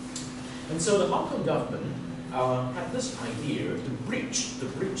 And so the Hong Kong government had this idea to bridge the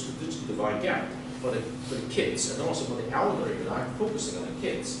digital divide gap for the kids and also for the elderly, and I'm focusing on the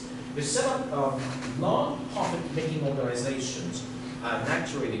kids. They set up non-profit making organizations,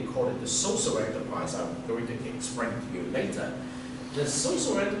 naturally they call it the social enterprise. I'm going to explain to you later. The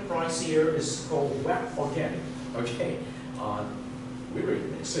social enterprise here is called Web Organic, okay? We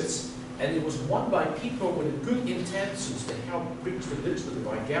really exists. And it was won by people with good intentions to help bridge the digital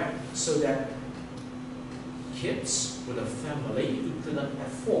divide gap so that kids with a family who could not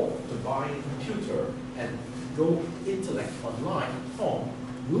afford to buy a computer and go intellect online at home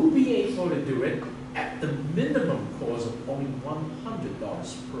will be able to do it at the minimum cost of only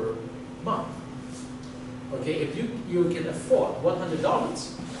 $100 per month. Okay, if you can afford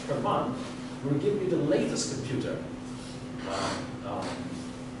 $100 per month, we'll give you the latest computer,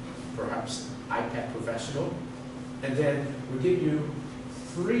 perhaps iPad Professional, and then we'll give you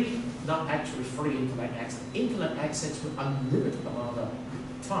free, not actually free internet access. Internet access with unlimited amount of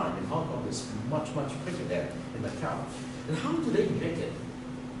time in Hong Kong is much, much quicker than in Macau. And how do they make it?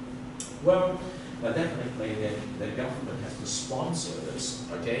 Well, definitely the government has to sponsor this,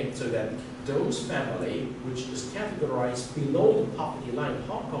 okay? So that those family, which is categorized below the poverty line,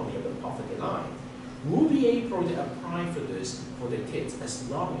 Hong Kong near the poverty line, will be able to apply for this for their kids as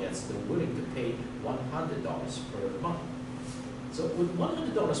long as they're willing to pay $100 per month. So with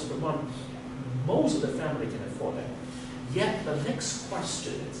 $100 per month, most of the family can afford that. Yet the next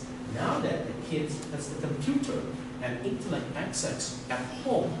question is, now that the kids has the computer and internet access at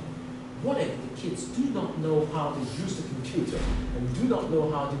home, what if the kids do not know how to use the computer and do not know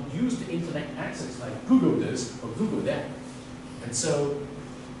how to use the internet access, like Google this or Google that? And so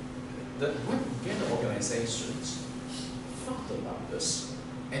the Web Organic organizations thought about this,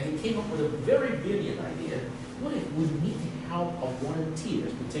 and they came up with a very brilliant idea. What if we need the help of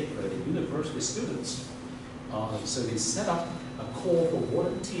volunteers, particularly university students? So they set up a call for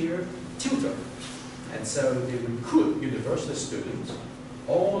volunteer tutor. And so they recruit university students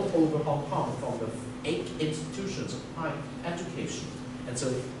all over Hong Kong from the 8 institutions of higher education. And so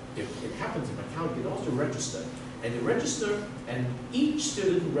if it happens in Macau, you can also register. And they register, and each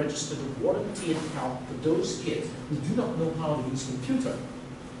student who registers will volunteer to help for those kids who do not know how to use computer.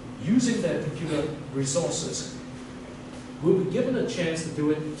 Using their computer resources, will be given a chance to do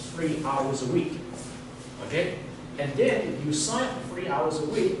it 3 hours a week. Okay? And then if you sign up for 3 hours a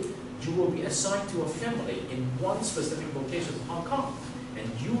week, you will be assigned to a family in one specific location in Hong Kong. And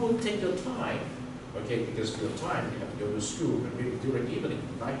you will take your time, okay, because your time you have to go to school maybe during the evening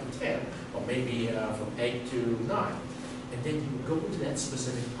from 9 to 10, or maybe from 8 to 9. And then you go to that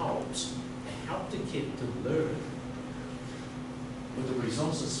specific house and help the kid to learn with the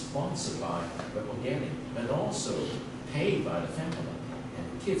resources sponsored by Web Organic and also paid by the family.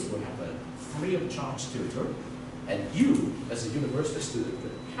 And the kids will have a free of charge tutor, and you, as a university student,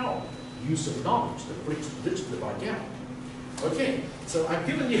 can help use the knowledge to bridge the digital divide gap. Okay, so I've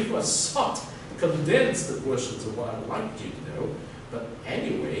given you a short, condensed versions of what I'd like you to know, but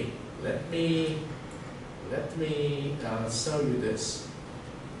anyway, let me show you this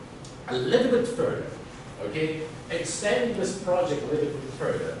a little bit further. Okay, extend this project a little bit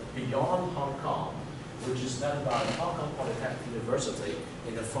further beyond Hong Kong, which is done by Hong Kong Polytechnic University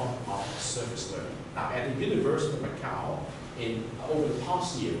in the form of service learning. Now, at the University of Macau, over the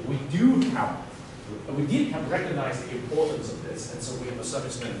past year, we did have recognized the importance of this, and so we have a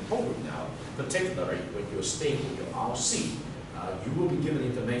service learning program now, particularly when you're staying with your RC. You will be given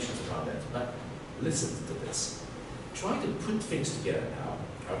information about that, but listen to this. Try to put things together now,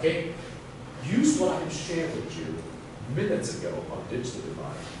 okay? Use what I shared with you minutes ago on digital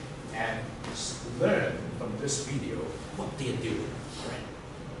divide and learn from this video what they're doing. Right?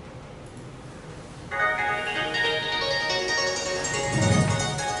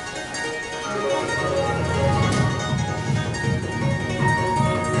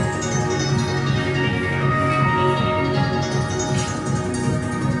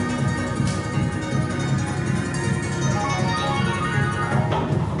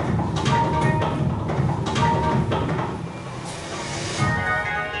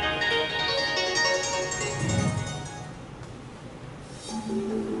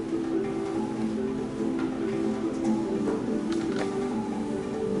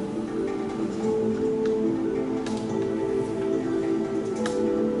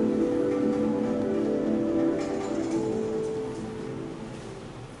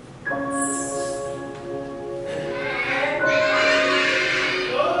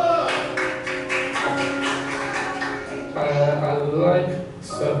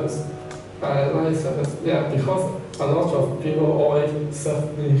 yeah, because a lot of people always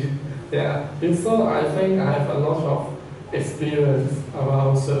serve me. Yeah, so I think I have a lot of experience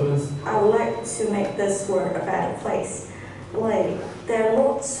about service. I would like to make this world a better place. Like, there are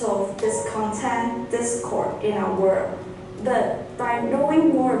lots of discontent, discord in our world. But by knowing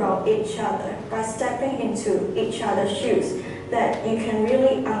more about each other, by stepping into each other's shoes, that you can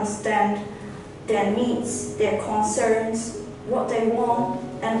really understand their needs, their concerns, what they want,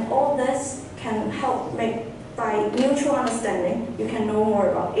 and all this can help make, by mutual understanding, you can know more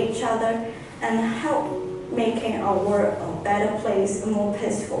about each other and help making our world a better place, a more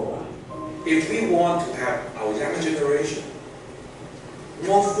peaceful one. If we want to have our younger generation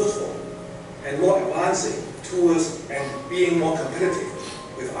more fruitful and more advancing towards and being more competitive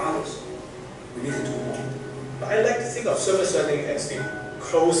with others, we need to do more. I like to think of service learning as the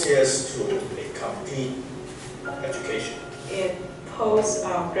closest to a complete education. It posed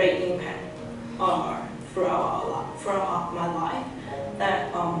a great impact throughout my life,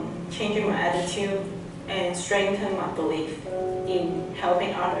 that changing my attitude and strengthen my belief in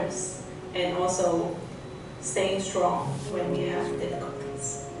helping others, and also staying strong when we have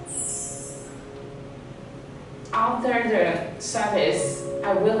difficulties. After the service,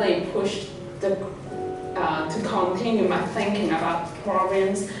 I really pushed to continue my thinking about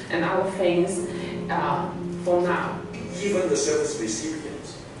problems and other things for now. Even the service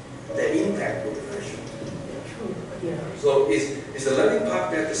recipients, their impact will be very short. Yeah. So it's the learning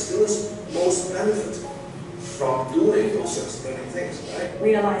part that the students most benefit from doing those learning things, right?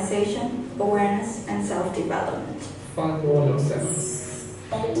 Realization, awareness, and self-development. Find more yourself.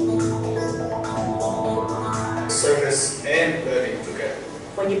 Service and learning together.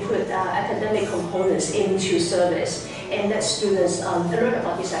 When you put academic components into service and let students learn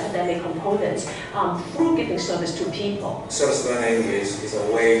about these academic components through giving service to people. Service learning is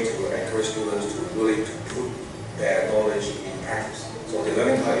a way to encourage students to really put their knowledge in practice. So the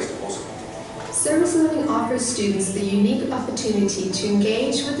learning part is the most important. Service learning offers students the unique opportunity to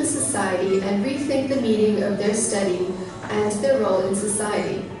engage with the society and rethink the meaning of their study and their role in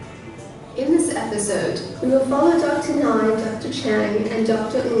society. In this episode, we will follow Dr. Nai, Dr. Chang, and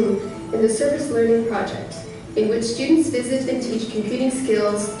Dr. Wu in the Service Learning Project, in which students visit and teach computing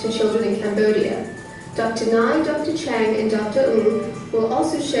skills to children in Cambodia. Dr. Nai, Dr. Chang, and Dr. Wu will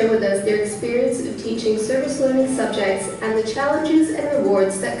also share with us their experience of teaching service learning subjects and the challenges and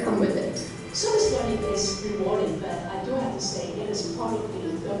rewards that come with it. Service learning is rewarding, but I do have to say it is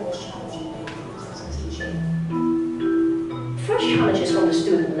probably the most challenging thing in terms of teaching. First challenge is from the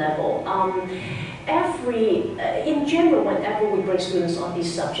student level. In general, whenever we bring students on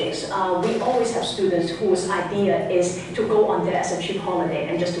these subjects, we always have students whose idea is to go on there as a cheap holiday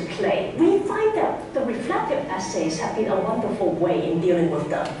and just to play. We find that the reflective essays have been a wonderful way in dealing with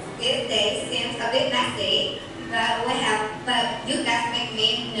them. This day seems a bit messy, but you guys make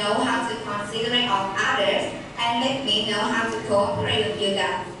me know how to consider of others and make me know how to cooperate with you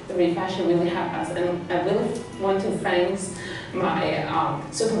guys. The reflection really helped us, and I really want to thank my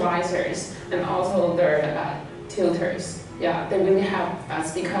supervisors and also their tutors. Yeah, they really helped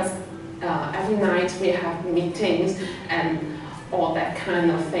us because every night we have meetings and all that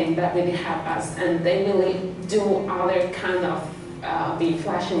kind of thing that really help us, and they really do other kind of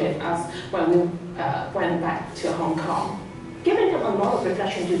reflection with us when we went back to Hong Kong. Giving them a lot of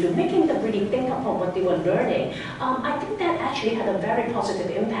reflection to do, making them really think upon what they were learning, I think that actually had a very positive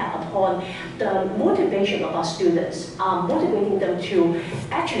impact upon the motivation of our students, motivating them to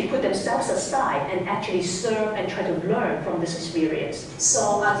actually put themselves aside and actually serve and try to learn from this experience.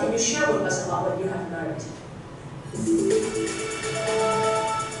 So can you share with us about what you have learned?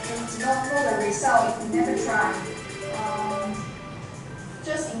 Do not know the result if you never try.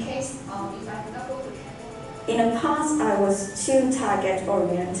 Just in case, if I cannot go to In the past, I was too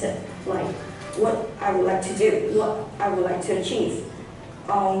target-oriented, like what I would like to do, what I would like to achieve.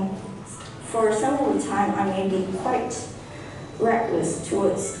 For some of the time, I may be quite reckless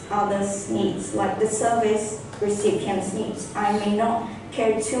towards others' needs, like the service recipients' needs. I may not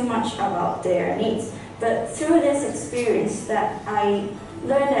care too much about their needs, but through this experience that I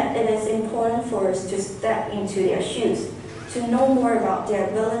learned that it is important for us to step into their shoes, to know more about their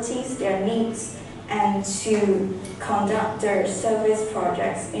abilities, their needs, and to conduct their service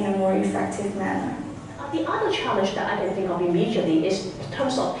projects in a more effective manner. The other challenge that I can think of immediately is in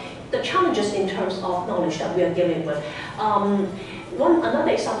terms of the challenges in terms of knowledge that we are dealing with.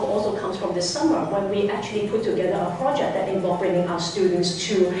 Another example also comes from this summer when we actually put together a project that involved bringing our students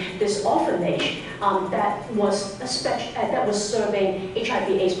to this orphanage that was serving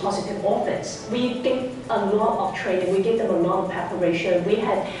HIV/AIDS positive orphans. We gave a lot of training. We gave them a lot of preparation. We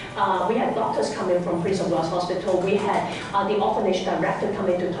had doctors coming from Prince of Wales Hospital. We had the orphanage director come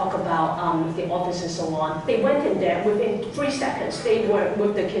in to talk about the office and so on. They went in there within 3 seconds. They were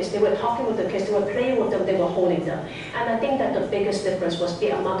with the kids. They were talking with the kids. They were playing with them. They were holding them. And I think that the biggest difference was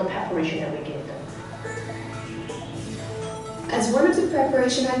the amount of preparation that we gave them. As one of the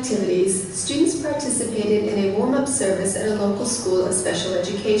preparation activities, students participated in a warm-up service at a local school of special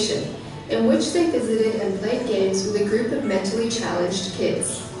education, in which they visited and played games with a group of mentally challenged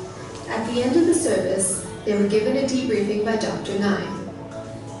kids. At the end of the service, they were given a debriefing by Dr. Nine.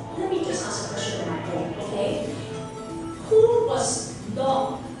 Let me just ask a question in my home, okay? Who was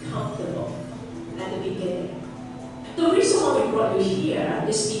not comfortable at the beginning? The reason why we brought you here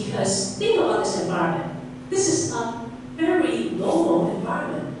is because think about this environment. This is a very normal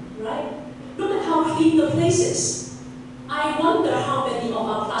environment, right? Look at how clean the place is. I wonder how many of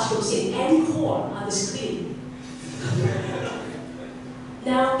our classrooms in any core are this clean.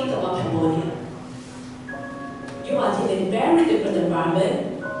 Now think about Cambodia. You are in a very different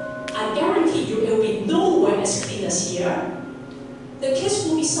environment. I guarantee you it will be nowhere as clean as here. The kids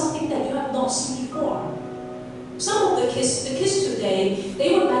will be something that you have not seen before. Some of the kids today,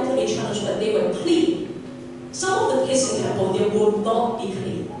 they were mentally challenged, but they were clean. Some of the kids in Cambodia will not be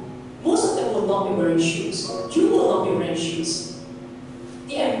clean. Most of them will not be wearing shoes. You will not be wearing shoes.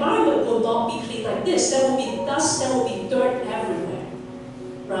 The environment will not be clean like this. There will be dust, there will be dirt everywhere.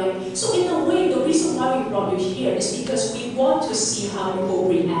 Right? So in a way, the reason why we brought you here is because we want to see how you will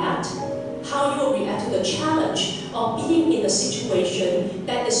react to the challenge of being in a situation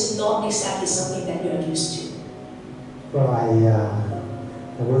that is not exactly something that you are used to. Well,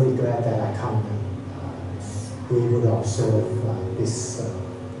 I'm really glad that I come and be able to observe this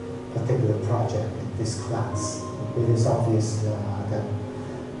particular project in this class. It is obvious that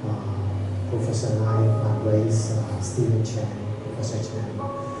Professor Nai, Grace, Stephen Chan, Professor Chan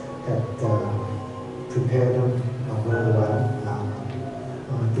had prepared them very well.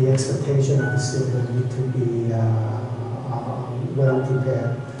 The expectation of the student need to be well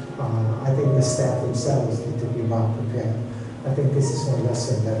prepared. I think the staff themselves need to be well prepared. I think this is one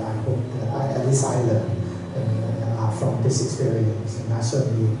lesson that I hope that at least I learned from this experience, and I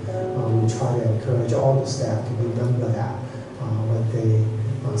certainly will try to encourage all the staff to remember that when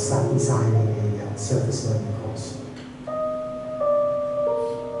they start designing a service learning course.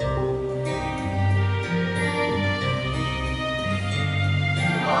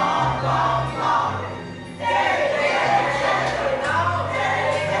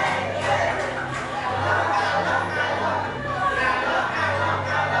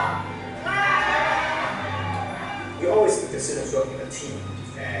 Students work in a team,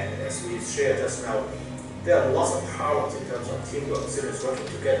 and as we shared just now, there are lots of powers in terms of teamwork, students working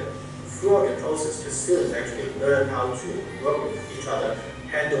together. Throughout the process, the students actually learn how to work with each other,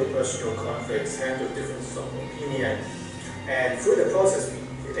 handle personal conflicts, handle differences of opinion, and through the process,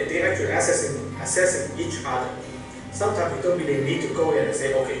 they actually assessing each other. Sometimes we don't really need to go in and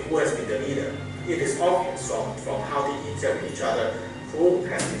say, okay, who has been the leader? It is obvious from how they interact with each other who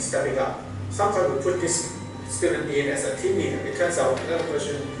has been stepping up. Sometimes we put this student in as a team leader. It turns out another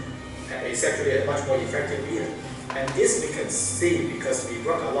person is actually a much more effective leader. And this we can see because we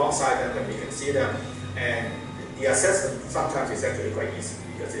work alongside them and we can see them. And the assessment sometimes is actually quite easy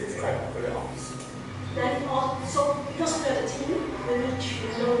because it is quite very obvious. Then also, because we are a team, we need to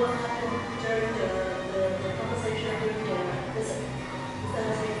know what happened during the conversation during the visit. Is that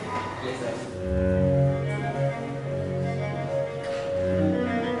okay? Yes, sir.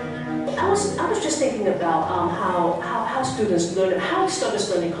 I was just thinking about how students learn, how students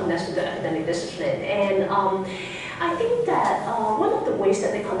learning connects to the academic discipline, and I think that one of the ways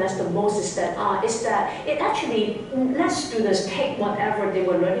that they connect the most is that it actually lets students take whatever they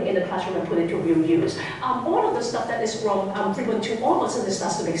were learning in the classroom and put it to real use. All of the stuff that is from frequent to all of a sudden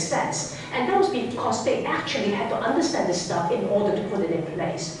starts to make sense, and that was because they actually had to understand this stuff in order to put it in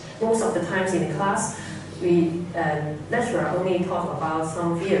place. Most of the times in the class, we lecturer only talk about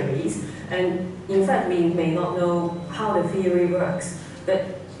some theories, and in fact we may not know how the theory works. But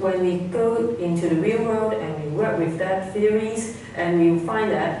when we go into the real world and we work with that theories, and we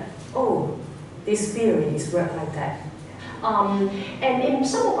find that, oh, these theories work like that. And in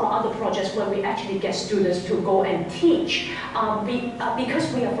some of our other projects where we actually get students to go and teach,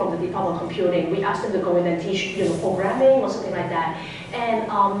 because we are from the Department of Computing, we ask them to go in and teach programming or something like that.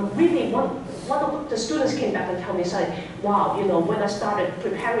 And really, one of the students came back and told me, said, wow, when I started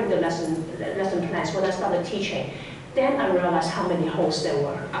preparing the lesson plans, when I started teaching, then I realized how many holes there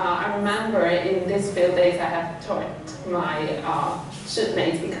were. I remember in these days I have taught my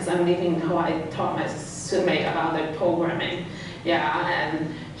students, because I'm living in Hawaii, I taught my to make about the programming. Yeah,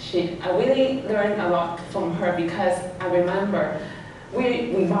 and I really learned a lot from her because I remember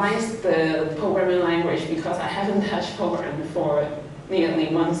we revised the programming language because I haven't touched programming for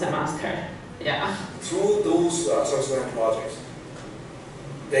nearly 1 semester. Yeah. Through those service learning projects,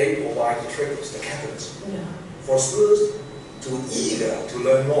 they provide the triggers, the catalysts, for students to eager to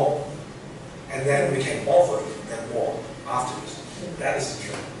learn more, and then we can offer them more afterwards. That is the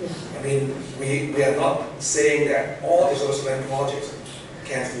truth. I mean, we are not saying that all the service learning projects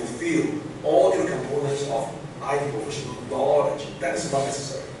can fulfill all the components of IT professional knowledge. That is not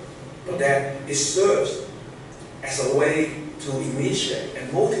necessary. But that it serves as a way to initiate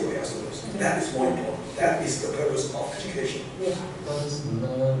and motivate our students. That is more important. That is the purpose of education. Does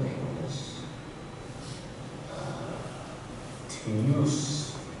learning to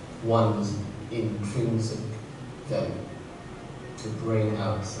use one's intrinsic value to bring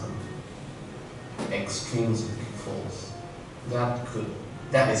out some extrinsic force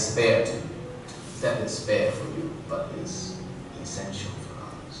that is fair for you, but is essential for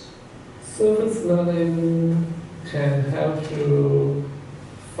others. Service learning can help to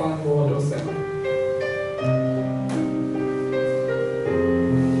find more yourself.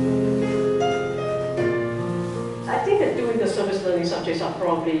 I think that doing the service learning subjects are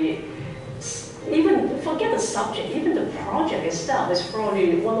probably, even forget the subject, even the project itself is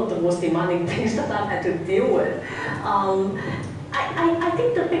probably one of the most demanding things that I've had to deal with. I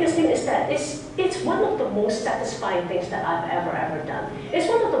think the biggest thing is that it's one of the most satisfying things that I've ever done. It's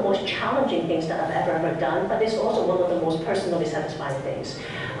one of the most challenging things that I've ever done, but it's also one of the most personally satisfying things.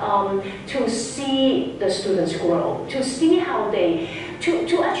 To see the students grow, to see how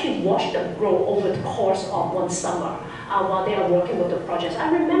to actually watch them grow over the course of one summer while they are working with the projects.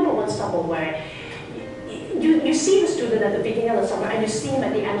 I remember one summer where you see the student at the beginning of the summer and you see him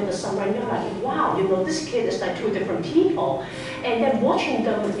at the end of the summer and you're like, wow, this kid is like 2 different people. And then watching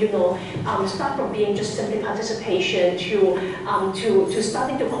them, start from being just simply participation to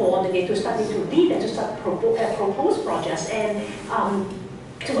starting to coordinate, to starting to lead and to start propose projects. And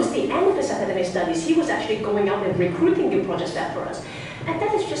towards the end of his academic studies, he was actually going out and recruiting new project staff for us. And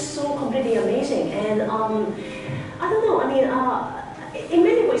that is just so completely amazing. And I don't know, I mean, in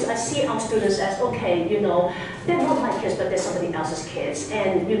many ways, I see our students as, okay, they're not my kids, but they're somebody else's kids.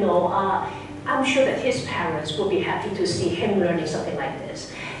 And, I'm sure that his parents would be happy to see him learning something like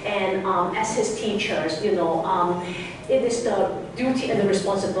this. And as his teachers, it is the duty and the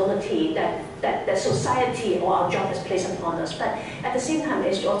responsibility that society or our job has placed upon us. But at the same time,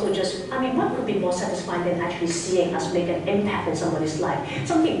 it's also just, I mean, what could be more satisfying than actually seeing us make an impact in somebody's life?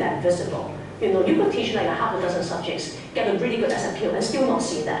 Something that visible. You could teach like a half a dozen subjects, get a really good SFQ, and still not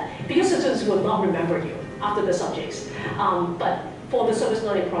see that. Because the students will not remember you after the subjects. But for the service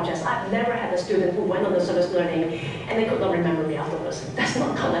learning projects, I've never had a student who went on the service learning and they could not remember me afterwards. That's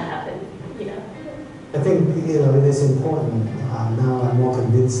not gonna happen. I think it is important. Now I'm more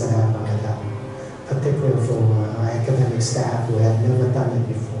convinced that, particularly for academic staff who have never done it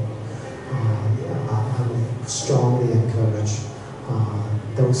before, I would strongly encourage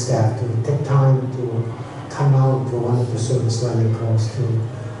those staff to take time to come out to one of the service learning courses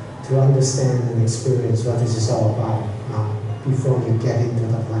to understand and experience what this is all about before you get into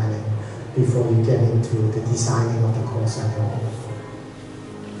the planning, before you get into the designing of the course at all.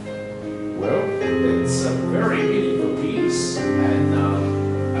 Well, it's a very meaningful piece, and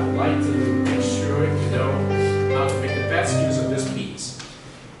I'd like to make sure you know how to make the best use of this piece.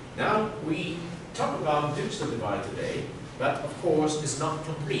 Now, we talk about digital divide today, but of course it's not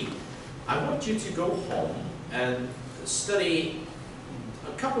complete. I want you to go home and study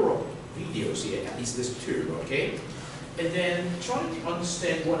a couple of videos here, at least there's 2, okay? And then try to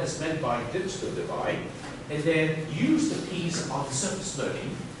understand what is meant by digital divide, and then use the piece on surface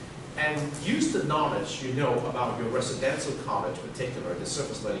learning, and use the knowledge you know about your residential college, particularly the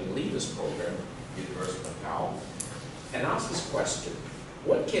Surface Learning Leaders Program, University of Macau, and ask this question: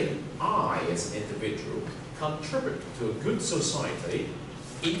 what can I, as an individual, contribute to a good society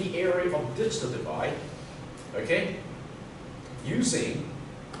in the area of digital divide? Okay, using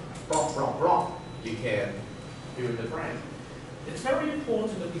you can do the brand. It's very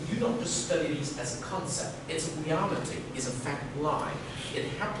important that we do not just study these as a concept. It's a reality. It's a fact line. It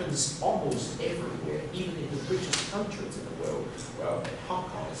happens almost everywhere, even in the richest countries in the world. Well, Hong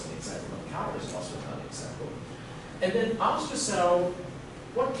Kong is an example. Macau is also an example. And then ask yourself,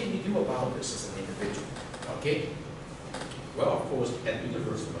 what can you do about this as an individual? Okay? Well, of course, at the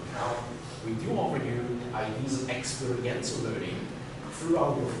University of Macau, we do offer you ideas of experiential learning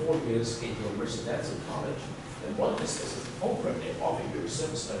throughout your 4 years in your residential college. And one of this is a program they offer you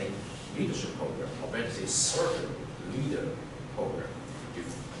service learning leadership program, or better say servant leader program.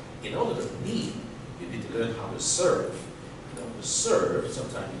 In order to lead, you need to learn how to serve. In order to serve,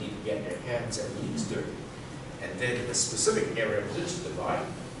 sometimes you need to get your hands and knees dirty. And then in the specific area of digital divide,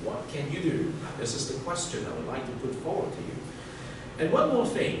 what can you do? This is the question I would like to put forward to you. And one more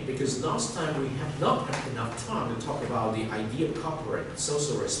thing, because last time we have not had enough time to talk about the idea of corporate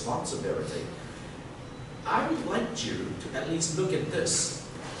social responsibility, I would like you to at least look at this.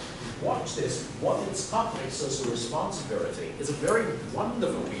 Watch this. What is corporate social responsibility? It's a very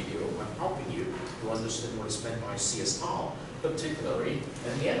wonderful video on helping you to understand what is meant by CSR. Particularly,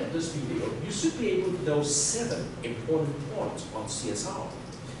 at the end of this video, you should be able to know 7 important points on CSR.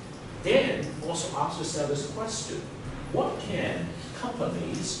 Then, also ask yourself this question. What can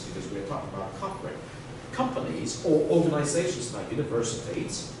companies, because we're talking about corporate, companies or organizations like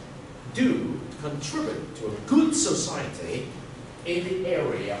universities do to contribute to a good society in the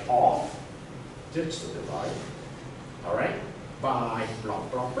area of digital divide, all right, by blah,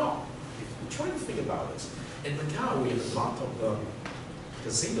 blah, blah. If you try to think about it, in Macau, we have a lot of the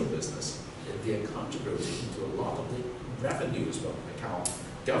casino business, and they're contributing to a lot of the revenues of Macau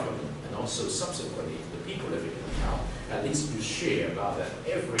government, and also subsequently the people living in Macau. At least you share about that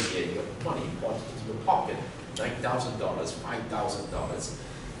every year. You have money poured into your pocket, $9,000, $5,000.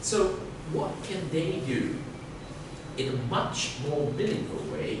 So what can they do in a much more meaningful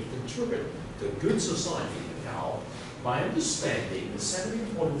way to contribute to a good society in Macau by understanding the 7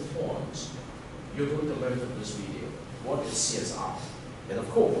 important points you're going to learn from this video? What is CSR? And of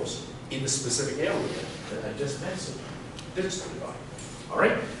course, in the specific area that I just mentioned, digital divide. All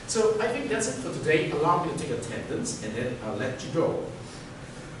right, so I think that's it for today. Allow me to take attendance, and then I'll let you go.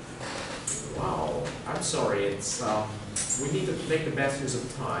 Wow, I'm sorry. It's we need to make the best use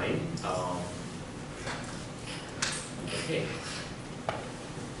of time. Okay.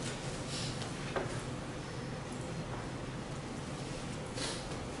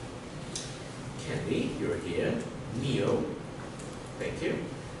 Candy, you're here. Neo, thank you.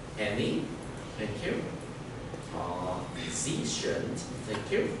 Annie, thank you. Zishan,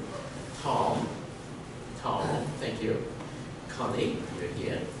 thank you. Tom, thank you. Connie, you're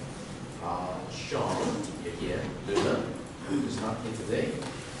here. Sean, you're here. Luna, who's not here today.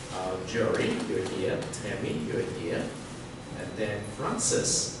 Jerry, you're here. Tammy, you're here. And then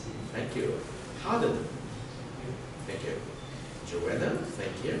Francis, thank you. Harden, thank you. Joanna,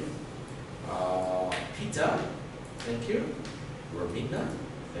 thank you. Peter, thank you. Romina,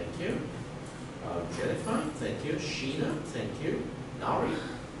 thank you. Jennifer, thank you. Sheena, thank you. Nari,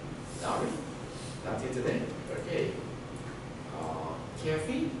 not here today. Okay.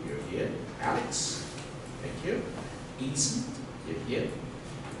 Kathy, you're here. Alex, thank you. Ethan, you're here.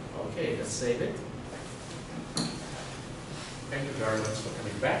 Okay, let's save it. Thank you very much for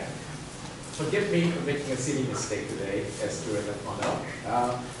coming back. Forgive me for making a silly mistake today, as Joanna pointed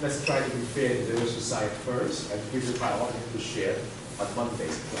out. Let's try to be fair to those who sign first and give you priority to share on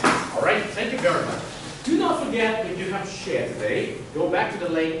Monday's class. All right, thank you very much. Do not forget, when you have shared today, go back to the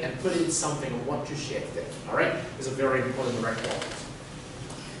link and put in something on what you shared today. All right, it's a very important record.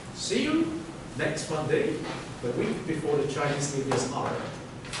 See you next Monday, the week before the Chinese New Year's holiday.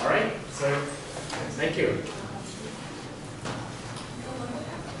 All right, so thank you.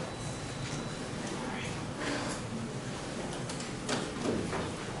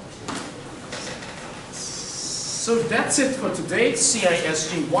 So that's it for today.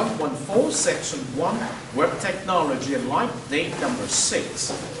 CISG 114, Section 1, Web Technology and Life, day number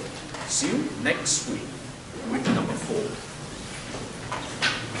 6. See you next week, week number 4.